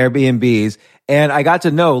of Airbnbs, and I got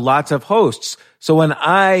to know lots of hosts. So when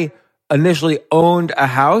I initially owned a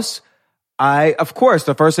house, of course,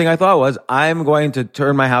 the first thing I thought was, I'm going to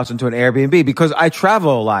turn my house into an Airbnb because I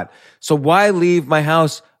travel a lot. So why leave my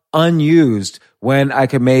house unused when I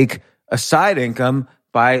can make a side income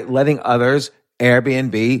by letting others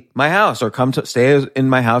Airbnb my house or come to stay in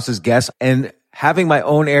my house as guests? And having my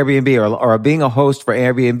own Airbnb or being a host for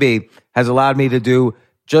Airbnb has allowed me to do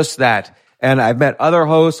just that. And I've met other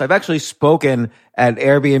hosts. I've actually spoken at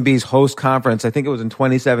Airbnb's host conference. I think it was in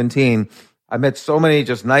 2017. I met so many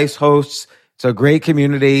just nice hosts. It's a great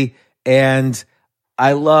community, and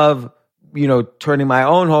I love, turning my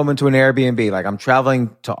own home into an Airbnb. Like, I'm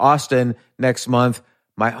traveling to Austin next month.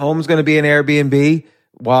 My home's going to be an Airbnb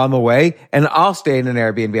while I'm away, and I'll stay in an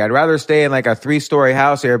Airbnb. I'd rather stay in like a 3-story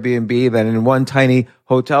house Airbnb than in one tiny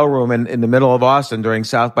hotel room in the middle of Austin during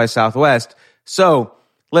South by Southwest. So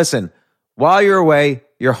listen, while you're away,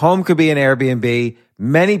 your home could be an Airbnb.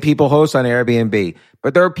 Many people host on Airbnb,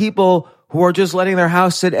 but there are people who are just letting their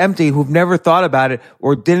house sit empty, who've never thought about it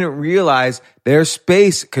or didn't realize their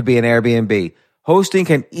space could be an Airbnb. Hosting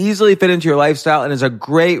can easily fit into your lifestyle and is a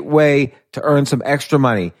great way to earn some extra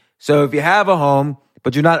money. So if you have a home,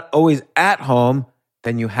 but you're not always at home,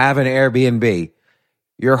 then you have an Airbnb.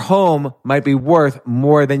 Your home might be worth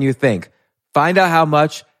more than you think. Find out how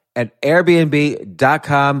much at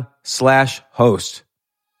airbnb.com/host.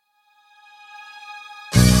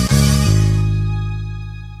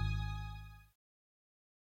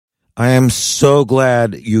 I am so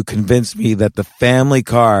glad you convinced me that the family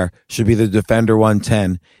car should be the Defender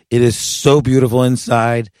 110. It is so beautiful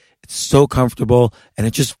inside. It's so comfortable, and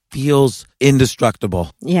it just feels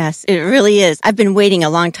indestructible. Yes, it really is. I've been waiting a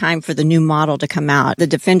long time for the new model to come out. The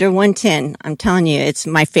Defender 110, I'm telling you, it's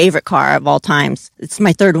my favorite car of all times. It's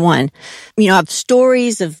my third one. I have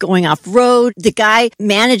stories of going off-road. The guy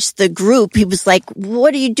managed the group. He was like,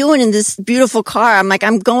 what are you doing in this beautiful car? I'm like,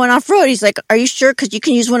 I'm going off-road. He's like, are you sure? Because you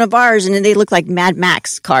can use one of ours. And then they look like Mad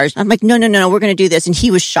Max cars. I'm like, no, we're going to do this. And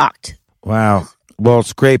he was shocked. Wow. Well,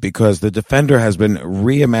 it's great because the Defender has been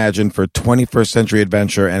reimagined for 21st century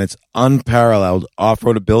adventure, and its unparalleled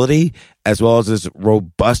off-road ability, as well as its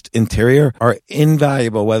robust interior, are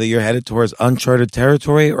invaluable whether you're headed towards uncharted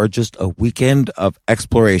territory or just a weekend of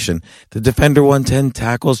exploration. The Defender 110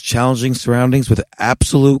 tackles challenging surroundings with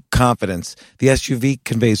absolute confidence. The SUV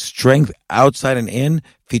conveys strength outside and in,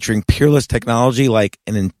 featuring peerless technology like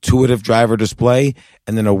an intuitive driver display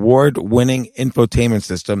and an award-winning infotainment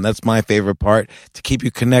system. That's my favorite part, to keep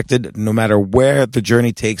you connected no matter where the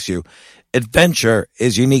journey takes you. Adventure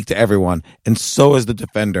is unique to everyone, and so is the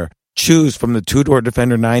Defender. Choose from the 2-door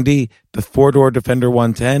Defender 90, the 4-door Defender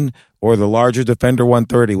 110, or the larger Defender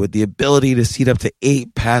 130 with the ability to seat up to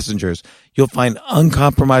 8 passengers. You'll find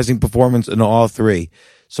uncompromising performance in all three.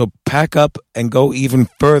 So pack up and go even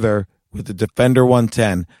further with the Defender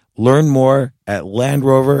 110. Learn more at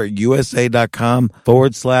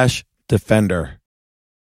LandRoverUSA.com/Defender.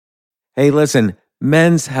 Hey, listen,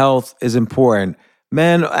 men's health is important.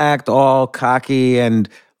 Men act all cocky and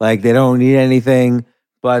like they don't need anything.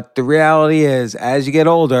 But the reality is, as you get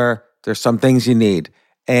older, there's some things you need.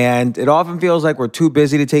 And it often feels like we're too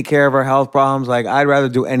busy to take care of our health problems. Like, I'd rather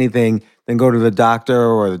do anything than go to the doctor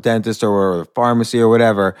or the dentist or the pharmacy or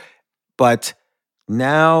whatever. But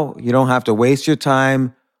now you don't have to waste your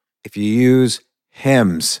time if you use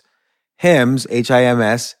Hims. Hims,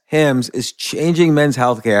 H-I-M-S, Hims is changing men's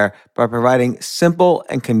healthcare by providing simple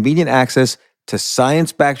and convenient access to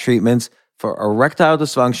science-backed treatments for erectile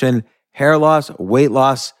dysfunction, hair loss, weight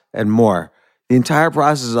loss, and more. The entire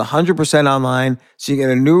process is 100% online, so you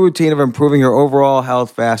get a new routine of improving your overall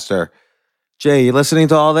health faster. Jay, you listening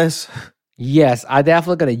to all this? Yes, I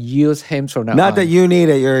definitely gonna use Hims from now Not on. that you need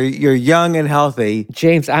it. You're young and healthy.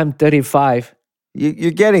 James, I'm 35.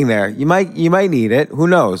 You're getting there. You might need it. Who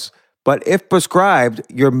knows? But if prescribed,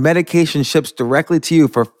 your medication ships directly to you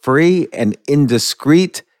for free and in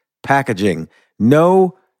discreet packaging.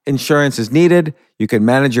 No insurance is needed. You can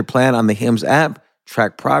manage your plan on the Hims app,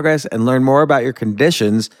 track progress, and learn more about your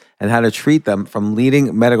conditions and how to treat them from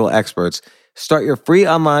leading medical experts. Start your free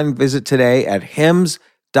online visit today at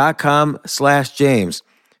hims.com/James.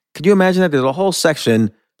 Could you imagine that? There's a whole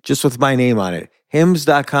section just with my name on it.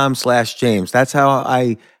 hims.com/James. That's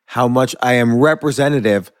how much I am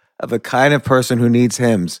representative of the kind of person who needs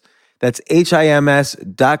Hims. That's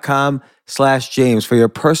HIMS.com/James for your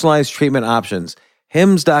personalized treatment options.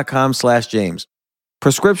 hims.com/James.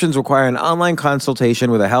 Prescriptions require an online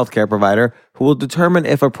consultation with a healthcare provider who will determine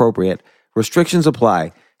if appropriate. Restrictions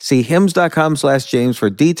apply. See hims.com/James for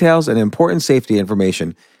details and important safety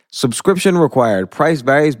information. Subscription required. Price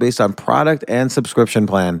varies based on product and subscription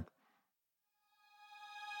plan.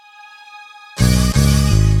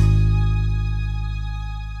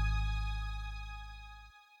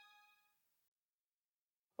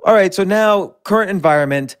 All right, so now, current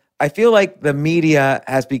environment, I feel like the media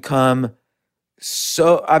has become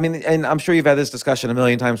so, and I'm sure you've had this discussion a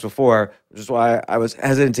million times before, which is why I was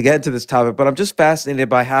hesitant to get into this topic, but I'm just fascinated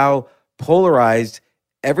by how polarized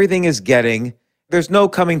everything is getting. There's no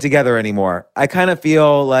coming together anymore. I kind of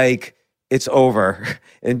feel like it's over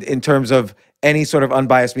in terms of any sort of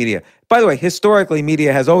unbiased media. By the way, historically,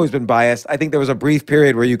 media has always been biased. I think there was a brief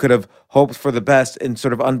period where you could have hoped for the best in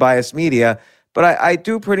sort of unbiased media. But I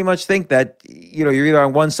do pretty much think that, you're either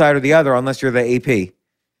on one side or the other, unless you're the AP.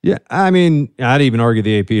 Yeah, I mean, I'd even argue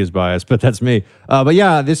the AP is biased, but that's me. But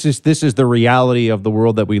yeah, this is the reality of the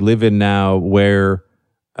world that we live in now, where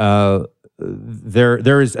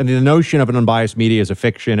there is, I mean, the notion of an unbiased media is a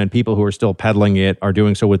fiction, and people who are still peddling it are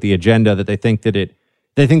doing so with the agenda that they think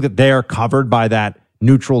that they are covered by that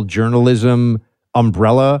neutral journalism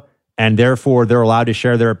umbrella, and therefore they're allowed to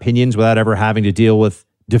share their opinions without ever having to deal with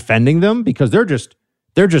defending them, because they're just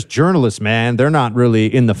journalists, man. They're not really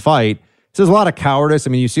in the fight. So there's a lot of cowardice. I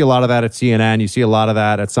mean, you see a lot of that at CNN. You see a lot of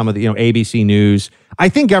that at some of the, ABC News. I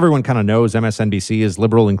think everyone kind of knows MSNBC is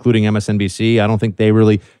liberal, including MSNBC. I don't think they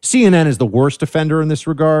really... CNN is the worst offender in this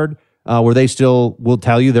regard, where they still will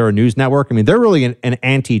tell you they're a news network. I mean, they're really an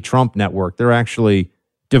anti-Trump network. They're actually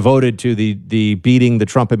devoted to the beating the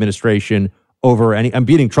Trump administration over and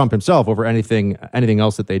beating Trump himself over anything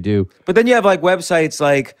else that they do. But then you have like websites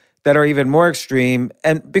like that are even more extreme,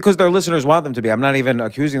 and because their listeners want them to be. I'm not even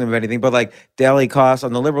accusing them of anything, but like Daily Kos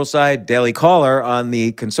on the liberal side, Daily Caller on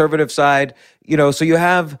the conservative side, so you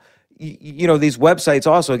have, these websites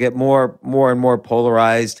also get more and more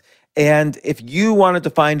polarized. And if you wanted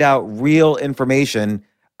to find out real information,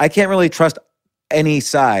 I can't really trust any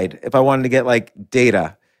side if I wanted to get like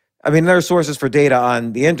data. I mean, there are sources for data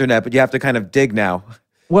on the internet, but you have to kind of dig now.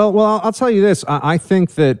 Well, I'll tell you this. I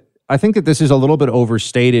think that this is a little bit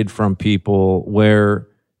overstated from people, where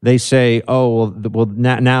they say, "Oh, well,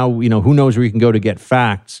 now who knows where you can go to get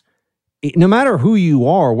facts." No matter who you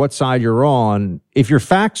are, what side you're on, if your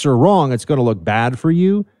facts are wrong, it's going to look bad for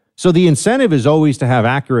you. So the incentive is always to have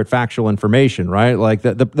accurate factual information, right? Like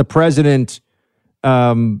the president,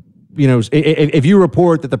 if you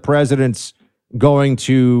report that the president's going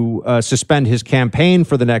to suspend his campaign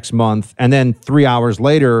for the next month, and then 3 hours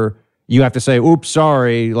later you have to say, "Oops,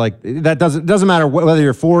 sorry," like that doesn't matter whether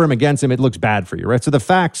you're for him, against him, it looks bad for you, right? So the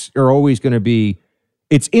facts are always going to be,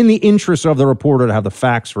 it's in the interest of the reporter to have the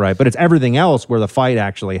facts right, but it's everything else where the fight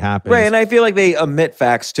actually happens. Right, and I feel like they omit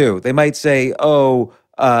facts too. They might say,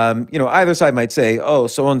 either side might say, "Oh,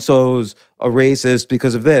 so-and-so's a racist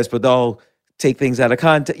because of this," but they'll take things out of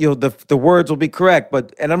context. The words will be correct,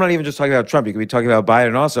 and I'm not even just talking about Trump. You could be talking about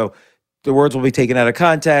Biden also. The words will be taken out of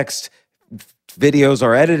context. Videos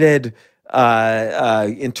are edited.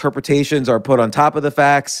 Interpretations are put on top of the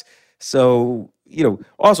facts. So,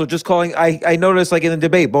 also just calling, I noticed like in the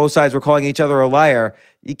debate, both sides were calling each other a liar.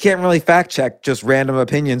 You can't really fact check just random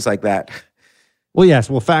opinions like that. Well, yes.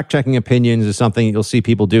 Well, fact-checking opinions is something you'll see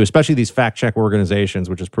people do, especially these fact-check organizations,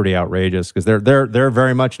 which is pretty outrageous, because they're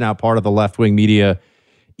very much now part of the left-wing media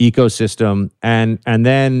ecosystem. And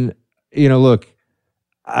then, look,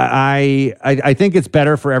 I think it's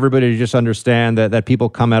better for everybody to just understand that people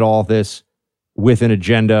come at all this with an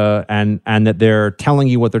agenda, and that they're telling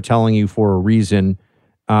you what they're telling you for a reason.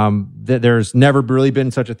 That there's never really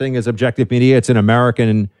been such a thing as objective media. It's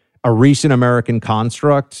a recent American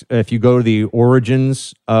construct. If you go to the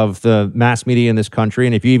origins of the mass media in this country,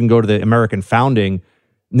 and if you even go to the American founding,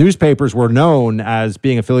 newspapers were known as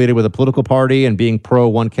being affiliated with a political party and being pro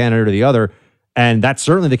one candidate or the other. And that's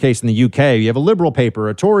certainly the case in the UK. You have a liberal paper,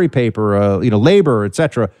 a Tory paper, Labour,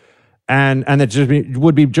 etc. And it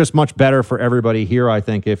would be just much better for everybody here, I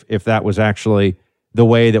think, if that was actually the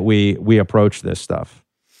way that we approach this stuff.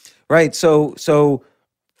 Right. So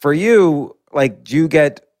for you, like,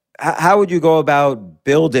 how would you go about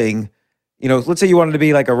building, let's say you wanted to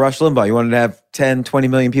be like a Rush Limbaugh, you wanted to have 10, 20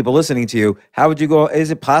 million people listening to you. How would you go?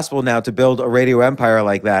 Is it possible now to build a radio empire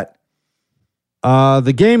like that?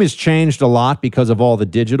 The game has changed a lot because of all the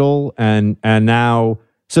digital and now.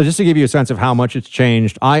 So just to give you a sense of how much it's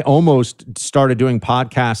changed, I almost started doing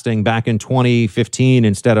podcasting back in 2015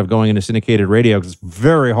 instead of going into syndicated radio, because it's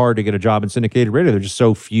very hard to get a job in syndicated radio. There's just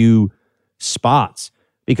so few spots.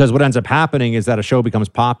 Because what ends up happening is that a show becomes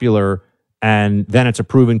popular, and then it's a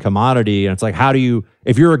proven commodity. And it's like,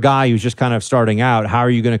 if you're a guy who's just kind of starting out, how are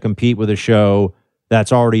you going to compete with a show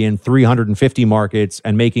that's already in 350 markets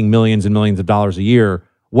and making millions and millions of dollars a year?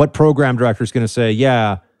 What program director is going to say,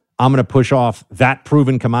 "Yeah, I'm going to push off that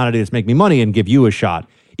proven commodity that's making me money and give you a shot"?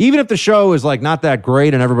 Even if the show is like not that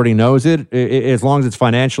great and everybody knows it, as long as it's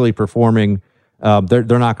financially performing, they're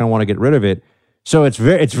not going to want to get rid of it. So it's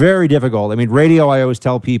very difficult. I mean, radio, I always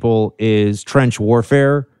tell people, is trench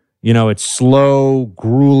warfare. It's slow,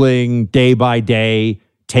 grueling, day by day,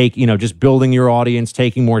 just building your audience,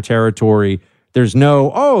 taking more territory. There's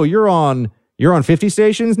no, you're on 50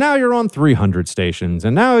 stations, now you're on 300 stations,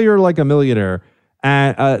 and now you're like a millionaire.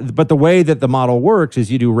 But the way that the model works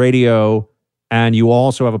is you do radio and you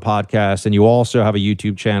also have a podcast, and you also have a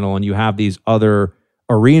YouTube channel, and you have these other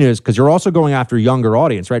arenas, because you're also going after a younger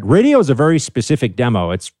audience, right? Radio is a very specific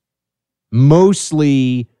demo. It's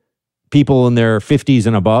mostly people in their 50s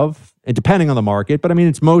and above, and depending on the market. But I mean,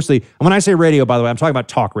 it's mostly, and when I say radio, by the way, I'm talking about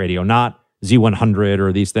talk radio, not Z100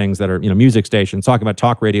 or these things that are, music stations, talking about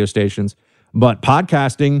talk radio stations. But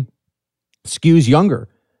podcasting skews younger.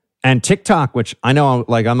 And TikTok, which I know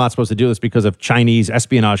I'm not supposed to do this because of Chinese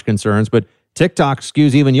espionage concerns, but TikTok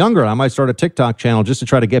skews even younger. I might start a TikTok channel just to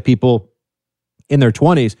try to get people in their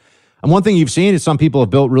 20s. And one thing you've seen is some people have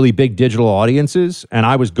built really big digital audiences. And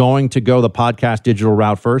I was going to go the podcast digital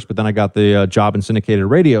route first, but then I got the job in syndicated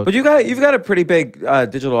radio. But you've got a pretty big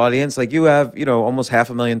digital audience. Like you have, almost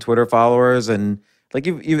 500,000 Twitter followers, and like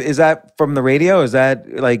is that from the radio? Is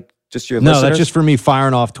that like just your listeners? No, that's just for me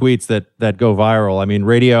firing off tweets that go viral. I mean,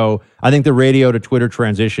 radio. I think the radio to Twitter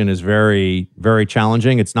transition is very, very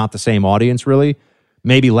challenging. It's not the same audience really.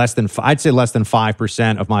 Maybe I'd say less than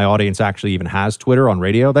 5% of my audience actually even has Twitter on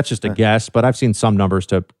radio. That's just a guess, but I've seen some numbers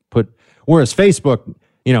to put. Whereas Facebook,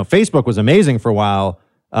 Facebook was amazing for a while,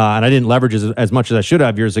 and I didn't leverage as much as I should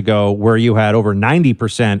have years ago, where you had over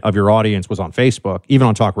 90% of your audience was on Facebook, even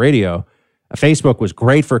on talk radio. Facebook was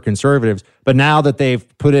great for conservatives, but now that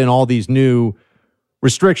they've put in all these new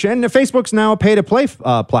restrictions, Facebook's now a pay-to-play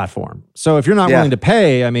platform. So if you're not willing to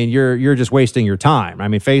pay, I mean, you're just wasting your time. I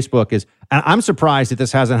mean, Facebook is. And I'm surprised that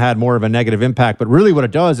this hasn't had more of a negative impact, but really what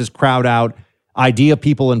it does is crowd out idea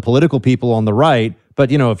people and political people on the right.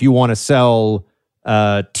 But, if you want to sell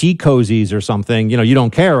tea cozies or something, you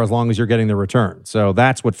don't care as long as you're getting the return. So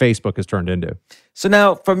that's what Facebook has turned into. So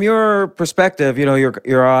now from your perspective,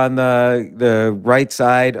 you're on the right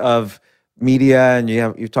side of media, and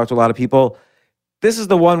you've talked to a lot of people. This is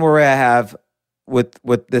the one where I have with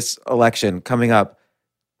this election coming up.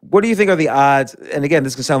 What do you think are the odds? And again,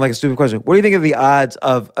 this can sound like a stupid question. What do you think are the odds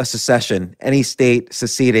of a secession, any state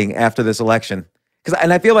seceding after this election?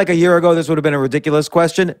 And I feel like a year ago this would have been a ridiculous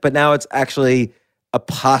question, but now it's actually a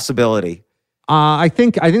possibility. I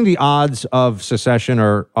think the odds of secession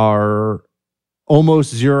are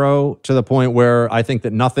almost zero, to the point where I think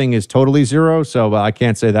that nothing is totally zero. So I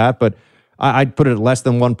can't say that, but I'd put it at less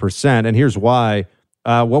than 1%. And here's why.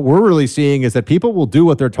 What we're really seeing is that people will do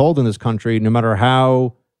what they're told in this country, no matter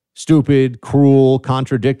how stupid, cruel,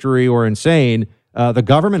 contradictory, or insane. The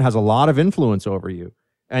government has a lot of influence over you.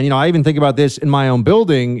 And, I even think about this in my own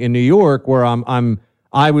building in New York, where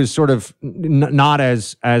I was sort of not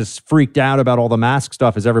as freaked out about all the mask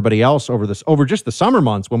stuff as everybody else over just the summer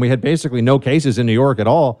months, when we had basically no cases in New York at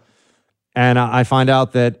all. And I find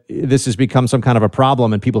out that this has become some kind of a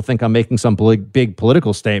problem, and people think I'm making some big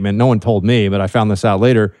political statement. No one told me, but I found this out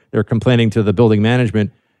later. They're complaining to the building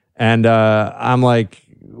management. And I'm like,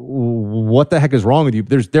 what the heck is wrong with you?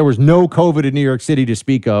 There was no COVID in New York City to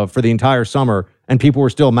speak of for the entire summer, and people were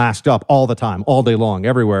still masked up all the time, all day long,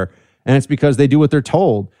 everywhere. And it's because they do what they're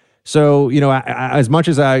told. So, as much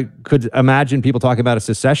as I could imagine people talking about a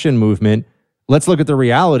secession movement, let's look at the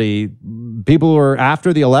reality. People are,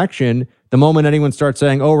 after the election, the moment anyone starts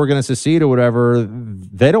saying, oh, we're going to secede or whatever,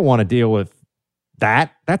 they don't want to deal with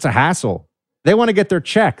that. That's a hassle. They want to get their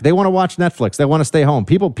check. They want to watch Netflix. They want to stay home.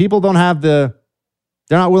 People don't have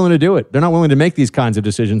they're not willing to do it. They're not willing to make these kinds of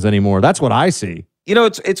decisions anymore. That's what I see.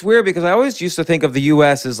 It's weird, because I always used to think of the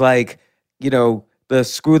U.S. as like, the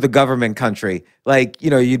screw the government country. Like,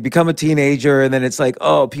 you'd become a teenager, and then it's like,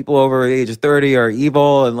 oh, people over the age of 30 are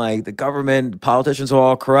evil, and like the government, politicians are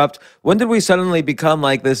all corrupt. When did we suddenly become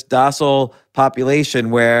like this docile population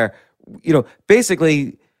where,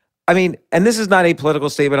 basically, I mean, and this is not a political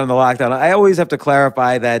statement on the lockdown. I always have to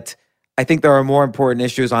clarify that I think there are more important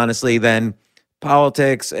issues, honestly, than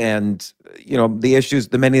politics and,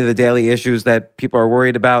 the many of the daily issues that people are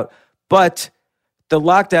worried about. But the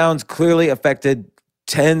lockdowns clearly affected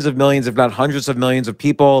tens of millions, if not hundreds of millions of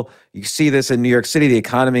people. You see this in New York City. The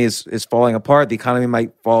economy is falling apart. The economy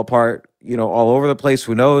might fall apart, all over the place.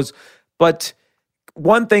 Who knows? But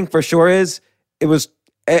one thing for sure is it was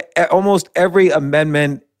almost every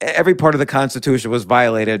amendment, every part of the Constitution was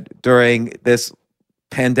violated during this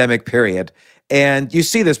pandemic period. And you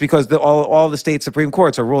see this because all the state Supreme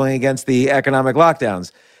Courts are ruling against the economic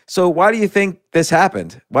lockdowns. So why do you think this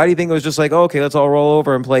happened? Why do you think it was just like, okay, let's all roll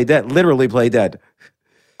over and play dead, literally play dead?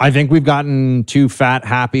 I think we've gotten too fat,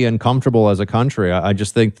 happy, and comfortable as a country. I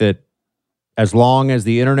just think that as long as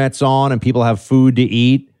the internet's on and people have food to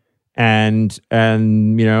eat, and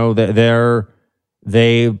their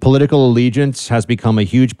political allegiance has become a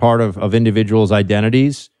huge part of individuals'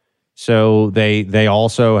 identities. So they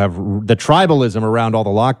also have the tribalism around all the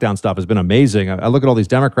lockdown stuff has been amazing. I look at all these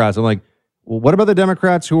Democrats, I'm like, Well, what about the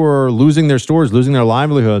Democrats who are losing their stores, losing their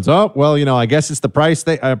livelihoods? Oh, well, I guess it's the price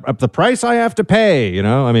the price I have to pay.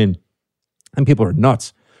 I mean, and people are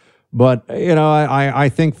nuts. But I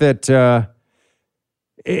think that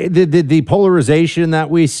the polarization that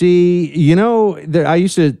we see, I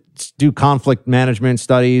used to do conflict management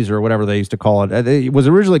studies or whatever they used to call it. It was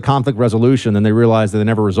originally conflict resolution, then they realized that they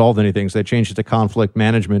never resolved anything, so they changed it to conflict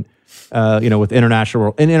management. With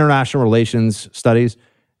international relations studies.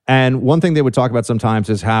 And one thing they would talk about sometimes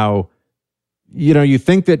is how, you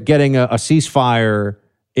think that getting a ceasefire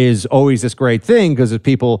is always this great thing because of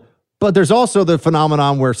people, but there's also the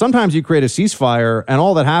phenomenon where sometimes you create a ceasefire and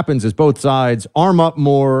all that happens is both sides arm up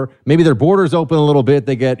more, maybe their borders open a little bit,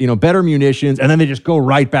 they get, better munitions, and then they just go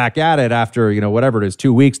right back at it after, whatever it is,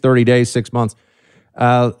 2 weeks, 30 days, 6 months.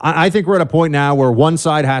 I think we're at a point now where one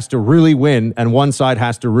side has to really win and one side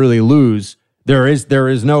has to really lose. There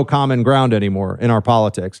is no common ground anymore in our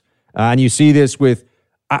politics. And you see this with,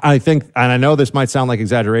 I think, and I know this might sound like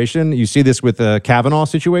exaggeration, you see this with the Kavanaugh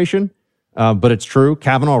situation, but it's true.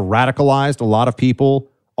 Kavanaugh radicalized a lot of people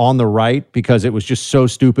on the right because it was just so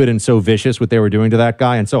stupid and so vicious what they were doing to that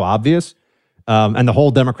guy and so obvious. And the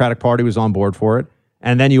whole Democratic Party was on board for it.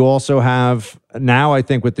 And then you also have now, I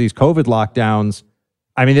think, with these COVID lockdowns,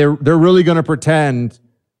 I mean, they're really going to pretend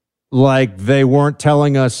like they weren't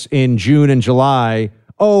telling us in June and July,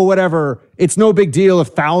 oh, whatever, it's no big deal if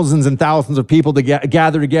thousands and thousands of people to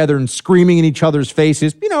gather together and screaming in each other's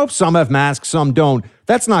faces. Some have masks, some don't.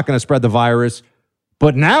 That's not going to spread the virus.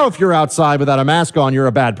 But now if you're outside without a mask on, you're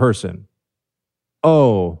a bad person.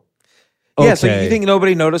 Oh, okay. Yeah, so you think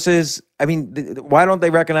nobody notices? I mean, why don't they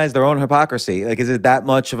recognize their own hypocrisy? Like, is it that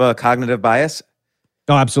much of a cognitive bias?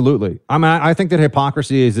 Oh, absolutely. I think that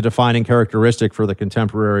hypocrisy is a defining characteristic for the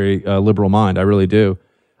contemporary liberal mind. I really do.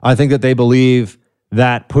 I think that they believe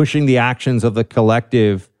that pushing the actions of the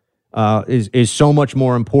collective is so much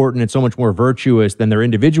more important and so much more virtuous than their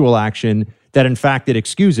individual action that, in fact, it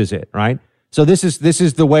excuses it, right? So this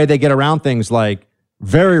is the way they get around things like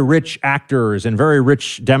very rich actors and very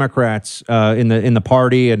rich Democrats in the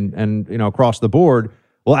party and across the board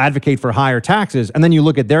will advocate for higher taxes. And then you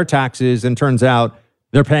look at their taxes and turns out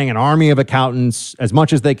they're paying an army of accountants as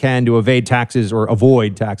much as they can to evade taxes or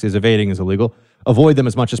avoid taxes. Evading is illegal. Avoid them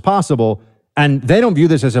as much as possible. And they don't view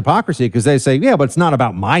this as hypocrisy because they say, yeah, but it's not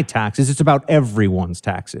about my taxes. It's about everyone's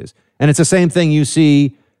taxes. And it's the same thing you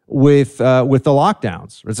see with the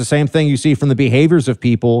lockdowns. It's the same thing you see from the behaviors of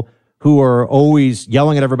people who are always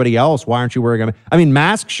yelling at everybody else. Why aren't you wearing them? I mean,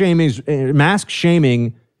 mask shaming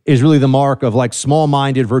is really the mark of like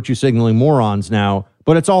small-minded virtue signaling morons now,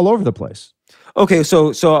 but it's all over the place. Okay,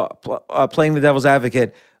 so playing the devil's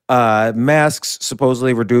advocate, masks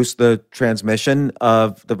supposedly reduce the transmission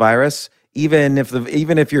of the virus. Even if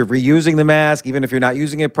you're reusing the mask, even if you're not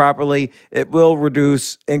using it properly, it will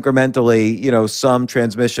reduce incrementally, some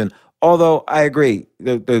transmission. Although I agree,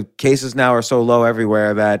 the cases now are so low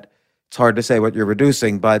everywhere that it's hard to say what you're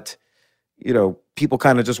reducing. But people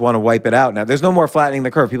kind of just want to wipe it out now. There's no more flattening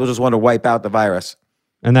the curve. People just want to wipe out the virus.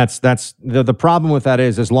 And that's the problem with that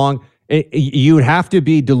is you would have to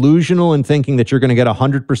be delusional in thinking that you're going to get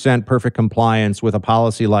 100% perfect compliance with a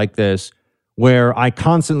policy like this, where I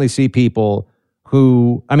constantly see people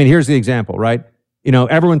who, I mean, here's the example, right?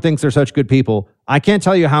 Everyone thinks they're such good people. I can't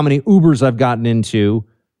tell you how many Ubers I've gotten into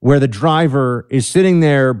where the driver is sitting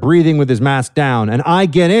there breathing with his mask down, and I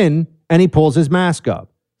get in and he pulls his mask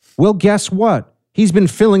up. Well, guess what? He's been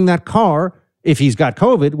filling that car, if he's got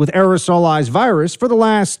COVID, with aerosolized virus for the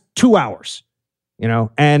last 2 hours.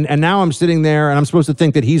 And now I'm sitting there and I'm supposed to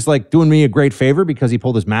think that he's like doing me a great favor because he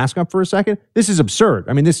pulled his mask up for a second. This is absurd.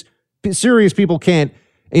 I mean, serious people can't,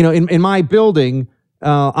 in my building,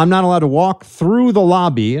 I'm not allowed to walk through the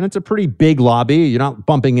lobby, and it's a pretty big lobby. You're not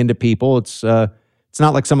bumping into people. It's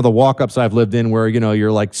not like some of the walk-ups I've lived in where,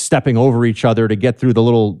 you're like stepping over each other to get through the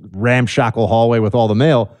little ramshackle hallway with all the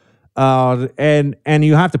mail. And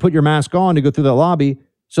you have to put your mask on to go through the lobby.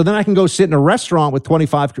 So then I can go sit in a restaurant with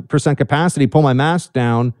 25% capacity, pull my mask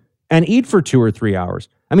down, and eat for 2 or 3 hours.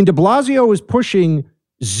 I mean, de Blasio is pushing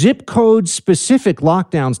zip code specific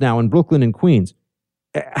lockdowns now in Brooklyn and Queens.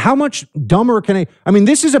 How much dumber can I mean,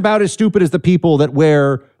 this is about as stupid as the people that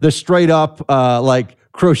wear the straight up, like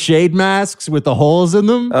crocheted masks with the holes in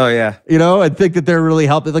them. Oh yeah. And think that they're really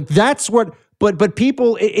helping. Like that's what, but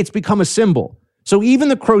people, it's become a symbol. So even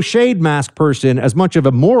the crocheted mask person, as much of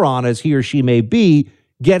a moron as he or she may be,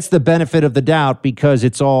 gets the benefit of the doubt because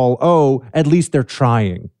it's all, at least they're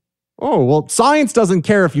trying. Oh, well, science doesn't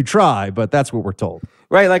care if you try, but that's what we're told.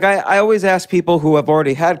 Right. Like I always ask people who have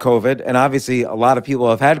already had COVID, and obviously a lot of people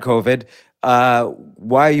have had COVID,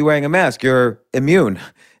 why are you wearing a mask? You're immune.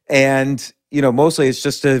 And, mostly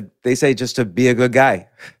it's they say just to be a good guy.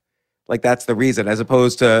 Like that's the reason, as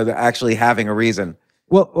opposed to actually having a reason.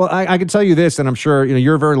 Well, I can tell you this, and I'm sure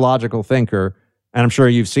you're a very logical thinker, and I'm sure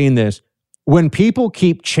you've seen this. When people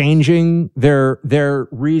keep changing their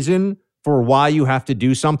reason for why you have to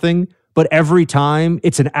do something, but every time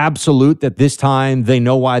it's an absolute that this time they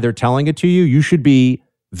know why they're telling it to you, you should be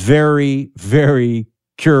very, very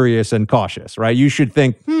curious and cautious, right? You should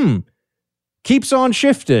think, keeps on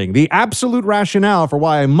shifting. The absolute rationale for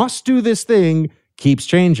why I must do this thing keeps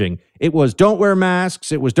changing. It was don't wear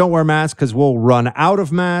masks. It was don't wear masks because we'll run out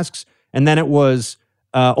of masks. And then it was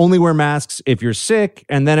only wear masks if you're sick.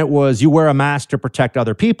 And then it was you wear a mask to protect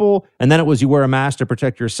other people. And then it was you wear a mask to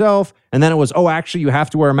protect yourself. And then it was, actually, you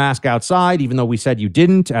have to wear a mask outside, even though we said you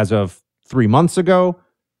didn't as of 3 months ago.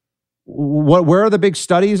 Where are the big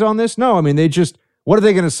studies on this? No, I mean, what are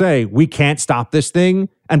they going to say? We can't stop this thing.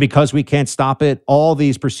 And because we can't stop it, all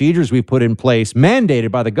these procedures we've put in place,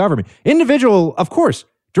 mandated by the government. Individual, of course,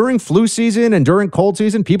 during flu season and during cold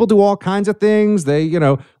season, people do all kinds of things. They,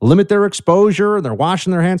 limit their exposure and they're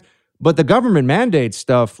washing their hands. But the government mandates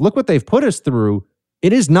stuff, look what they've put us through.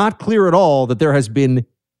 It is not clear at all that there has been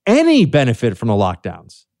any benefit from the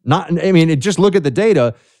lockdowns. Just look at the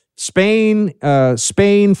data. Spain,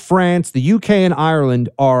 France, the UK, and Ireland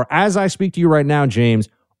are, as I speak to you right now, James,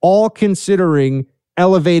 all considering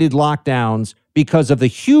elevated lockdowns because of the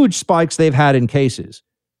huge spikes they've had in cases.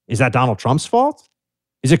 Is that Donald Trump's fault?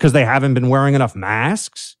 Is it because they haven't been wearing enough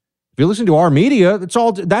masks? If you listen to our media,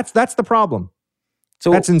 that's the problem.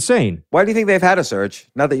 So that's insane. Why do you think they've had a surge?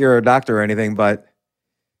 Not that you're a doctor or anything, but...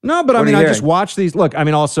 No, but I just watch these. Look,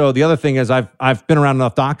 also the other thing is I've been around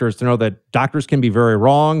enough doctors to know that doctors can be very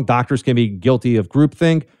wrong. Doctors can be guilty of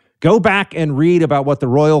groupthink. Go back and read about what the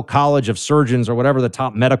Royal College of Surgeons or whatever the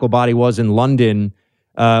top medical body was in London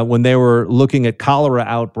when they were looking at cholera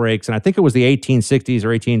outbreaks. And I think it was the 1860s or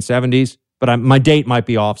 1870s, but my date might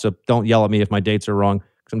be off. So don't yell at me if my dates are wrong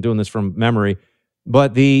because I'm doing this from memory.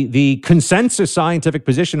 But the consensus scientific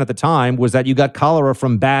position at the time was that you got cholera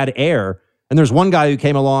from bad air. And there's one guy who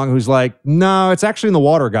came along who's like, no, it's actually in the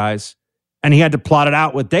water, guys. And he had to plot it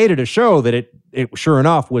out with data to show that it sure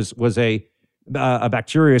enough was a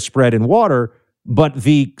bacteria spread in water. But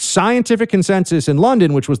the scientific consensus in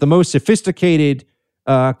London, which was the most sophisticated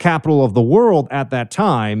capital of the world at that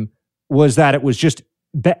time, was that it was just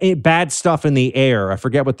bad stuff in the air. I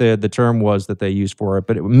forget what the term was that they used for it,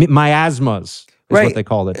 but miasmas is what they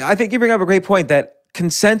called it. I think you bring up a great point that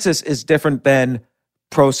consensus is different than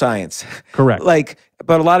pro-science. Correct.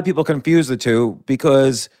 But a lot of people confuse the two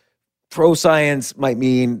because pro-science might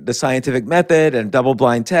mean the scientific method and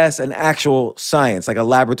double-blind tests and actual science, like a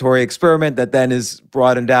laboratory experiment that then is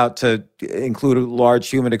broadened out to include a large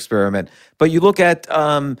human experiment. But you look at,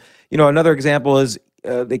 another example is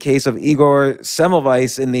the case of Igor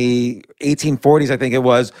Semmelweis in the 1840s, I think it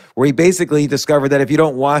was, where he basically discovered that if you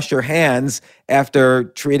don't wash your hands after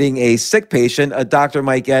treating a sick patient, a doctor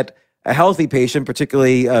might get a healthy patient,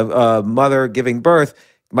 particularly a mother giving birth,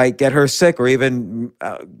 might get her sick or even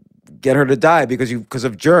get her to die because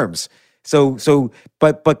of germs.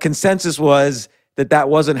 But consensus was that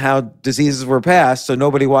wasn't how diseases were passed, so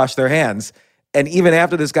nobody washed their hands. And even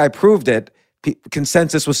after this guy proved it,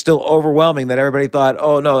 consensus was still overwhelming that everybody thought,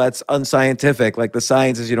 oh no, that's unscientific. Like the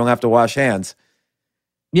science is you don't have to wash hands.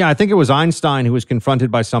 Yeah, I think it was Einstein who was confronted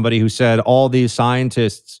by somebody who said all these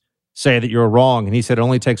scientists say that you're wrong. And he said, it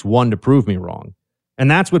only takes one to prove me wrong. And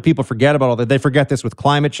that's what people forget about all that. They forget this with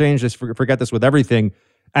climate change. They forget this with everything.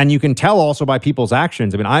 And you can tell also by people's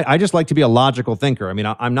actions. I just like to be a logical thinker.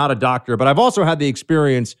 I'm not a doctor, but I've also had the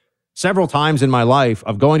experience several times in my life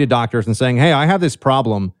of going to doctors and saying, hey, I have this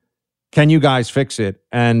problem. Can you guys fix it?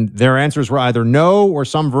 And their answers were either no or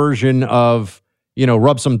some version of,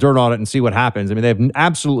 rub some dirt on it and see what happens. They have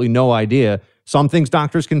absolutely no idea. Some things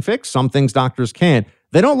doctors can fix, some things doctors can't.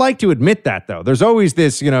 They don't like to admit that, though. There's always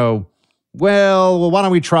this, well, why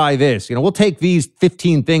don't we try this? We'll take these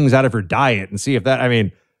 15 things out of her diet and see if that,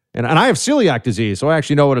 and I have celiac disease, so I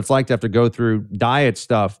actually know what it's like to have to go through diet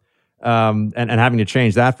stuff and having to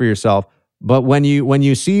change that for yourself. But when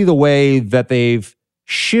you see the way that they've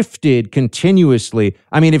shifted continuously,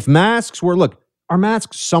 if masks were, are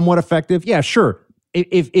masks somewhat effective? Yeah, sure.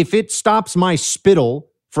 If it stops my spittle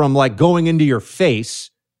from going into your face,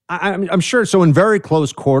 I'm sure. So in very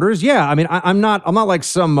close quarters, yeah. I'm not like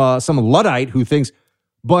some Luddite who thinks,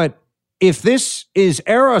 but if this is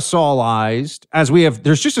aerosolized,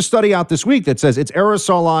 there's just a study out this week that says it's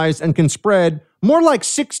aerosolized and can spread more like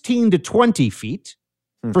 16 to 20 feet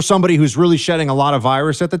for somebody who's really shedding a lot of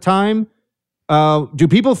virus at the time. Do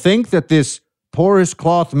people think that this porous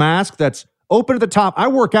cloth mask that's open at the top. I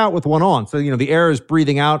work out with one on. So, the air is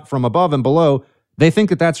breathing out from above and below. They think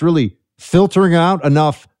that that's really filtering out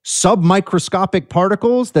enough submicroscopic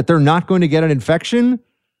particles that they're not going to get an infection.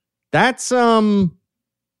 That's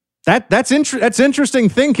interesting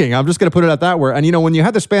thinking. I'm just going to put it out that way. And when you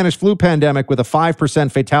had the Spanish flu pandemic with a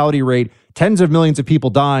 5% fatality rate, tens of millions of people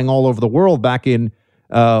dying all over the world back in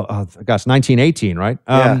 1918, right?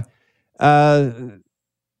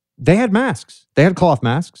 They had masks. They had cloth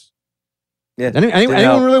masks. Yeah.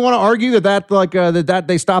 Anyone really want to argue that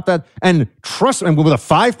they stopped that? And trust me, with a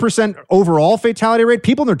 5% overall fatality rate,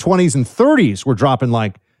 people in their 20s and 30s were dropping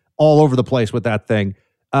all over the place with that thing.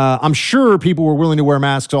 I'm sure people were willing to wear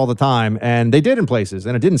masks all the time, and they did in places,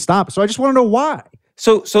 and it didn't stop. So I just want to know why.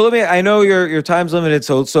 So I know your time's limited.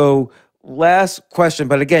 So last question,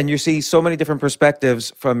 but again, you see so many different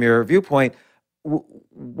perspectives from your viewpoint.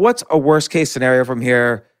 What's a worst case scenario from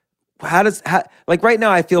here? Right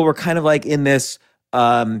now, I feel we're kind of in this,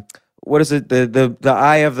 what is it? The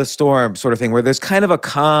eye of the storm sort of thing, where there's kind of a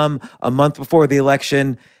calm a month before the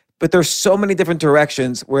election, but there's so many different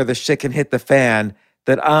directions where the shit can hit the fan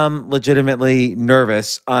that I'm legitimately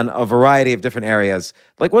nervous on a variety of different areas.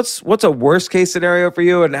 What's a worst case scenario for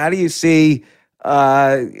you, and how do you see,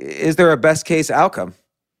 is there a best case outcome?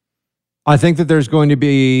 I think that there's going to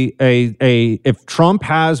be if Trump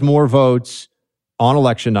has more votes on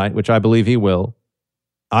election night, which I believe he will,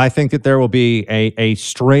 I think that there will be a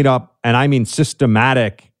straight up, and I mean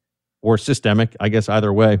systematic or systemic, I guess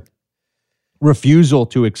either way, refusal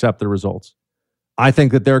to accept the results. I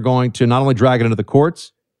think that they're going to not only drag it into the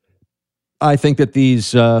courts, I think that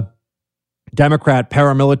these Democrat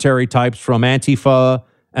paramilitary types from Antifa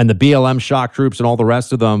and the BLM shock troops and all the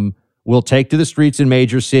rest of them will take to the streets in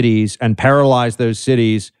major cities and paralyze those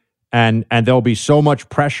cities. And there'll be so much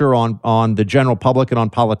pressure on the general public and on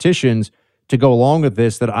politicians to go along with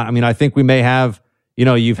this that, I think we may have,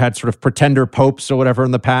 you've had sort of pretender popes or whatever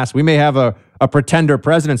in the past. We may have a pretender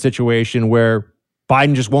president situation where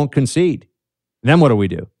Biden just won't concede. Then what do we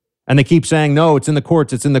do? And they keep saying, no, it's in the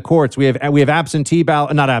courts. It's in the courts. We have absentee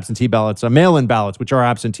ballot, not absentee ballots, mail-in ballots, which are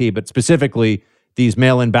absentee, but specifically these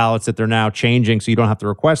mail-in ballots that they're now changing so you don't have to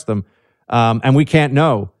request them. And we can't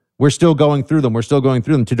know. We're still going through them.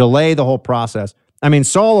 To delay the whole process.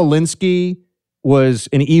 Saul Alinsky was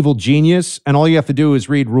an evil genius, and all you have to do is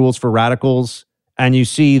read Rules for Radicals, and you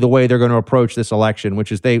see the way they're going to approach this election,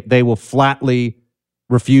 which is they will flatly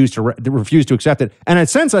refuse to accept it. And in a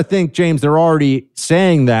sense, I think, James, they're already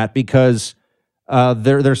saying that because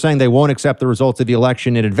they're saying they won't accept the results of the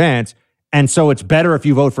election in advance. And so it's better if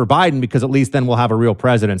you vote for Biden because at least then we'll have a real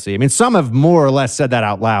presidency. Some have more or less said that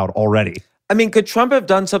out loud already. Could Trump have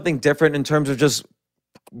done something different in terms of just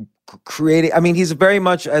creating? He's very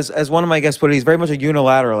much, as one of my guests put it, he's very much a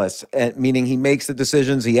unilateralist, meaning he makes the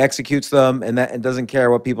decisions, he executes them, and doesn't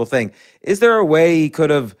care what people think. Is there a way he could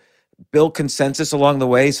have built consensus along the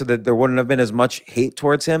way so that there wouldn't have been as much hate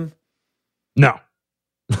towards him? No.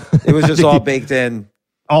 It was just all baked in.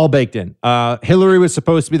 All baked in. Hillary was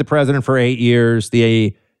supposed to be the president for 8 years.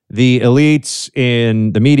 The elites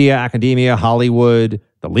in the media, academia, Hollywood,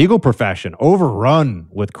 the legal profession, overrun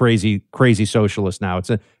with crazy socialists now.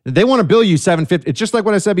 They want to bill you $750. It's just like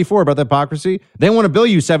what I said before about the hypocrisy. They want to bill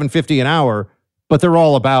you $750 an hour, but they're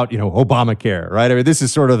all about, Obamacare, right? This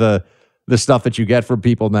is sort of the stuff that you get from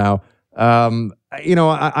people now.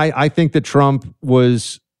 I think that Trump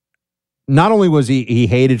was, not only was he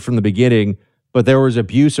hated from the beginning, but there was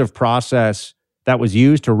abusive process that was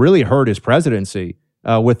used to really hurt his presidency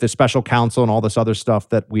with the special counsel and all this other stuff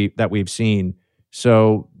that we've seen.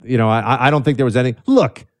 So, I don't think there was any.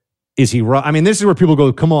 Look, is he rough? This is where people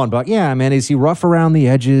go, come on, Buck. Yeah, man, is he rough around the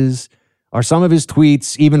edges? Are some of his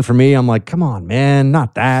tweets, even for me, I'm like, come on, man,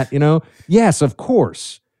 not that, Yes, of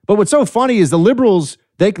course. But what's so funny is the liberals,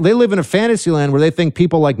 they live in a fantasy land where they think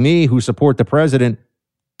people like me who support the president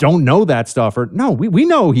don't know that stuff. Or no, we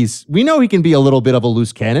know he can be a little bit of a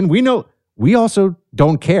loose cannon. We also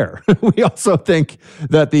don't care. We also think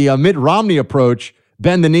that the Mitt Romney approach,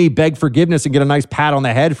 bend the knee, beg forgiveness, and get a nice pat on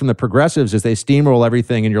the head from the progressives as they steamroll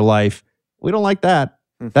everything in your life. We don't like that.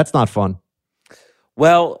 That's not fun.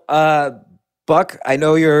 Well, Buck, I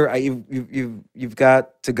know you've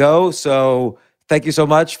got to go, so thank you so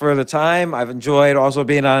much for the time. I've enjoyed also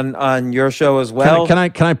being on your show as well. Can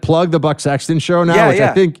I plug the Buck Sexton show now? Yeah.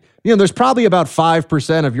 I think there's probably about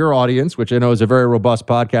 5% of your audience, which I know is a very robust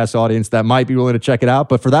podcast audience, that might be willing to check it out.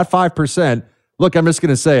 But for that 5%. Look, I'm just going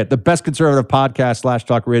to say it. The best conservative podcast /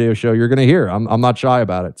 talk radio show you're going to hear. I'm not shy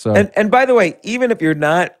about it. So, and by the way, even if you're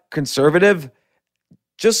not conservative,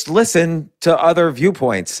 just listen to other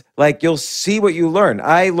viewpoints. You'll see what you learn.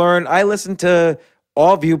 I listen to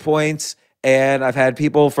all viewpoints, and I've had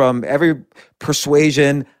people from every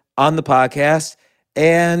persuasion on the podcast,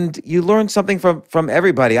 and you learn something from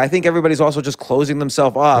everybody. I think everybody's also just closing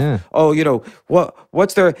themselves off. Yeah. Oh,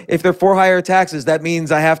 what's if they're for higher taxes, that means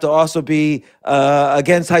I have to also be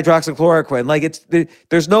against hydroxychloroquine. Like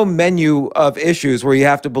there's no menu of issues where you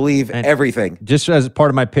have to believe everything. Just as part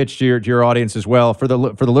of my pitch to your audience as well, for the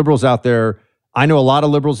liberals out there, I know a lot of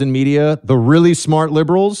liberals in media. The really smart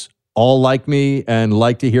liberals all like me and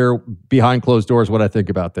like to hear behind closed doors what I think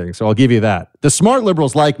about things. So I'll give you that. The smart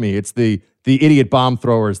liberals like me. It's the idiot bomb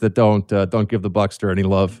throwers that don't give the Buckster any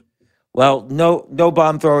love. Well, no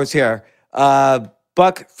bomb throwers here.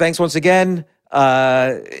 Buck, thanks once again.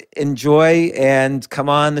 Enjoy and come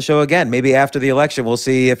on the show again. Maybe after the election, we'll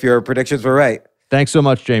see if your predictions were right. Thanks so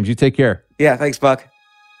much, James. You take care. Yeah, thanks, Buck.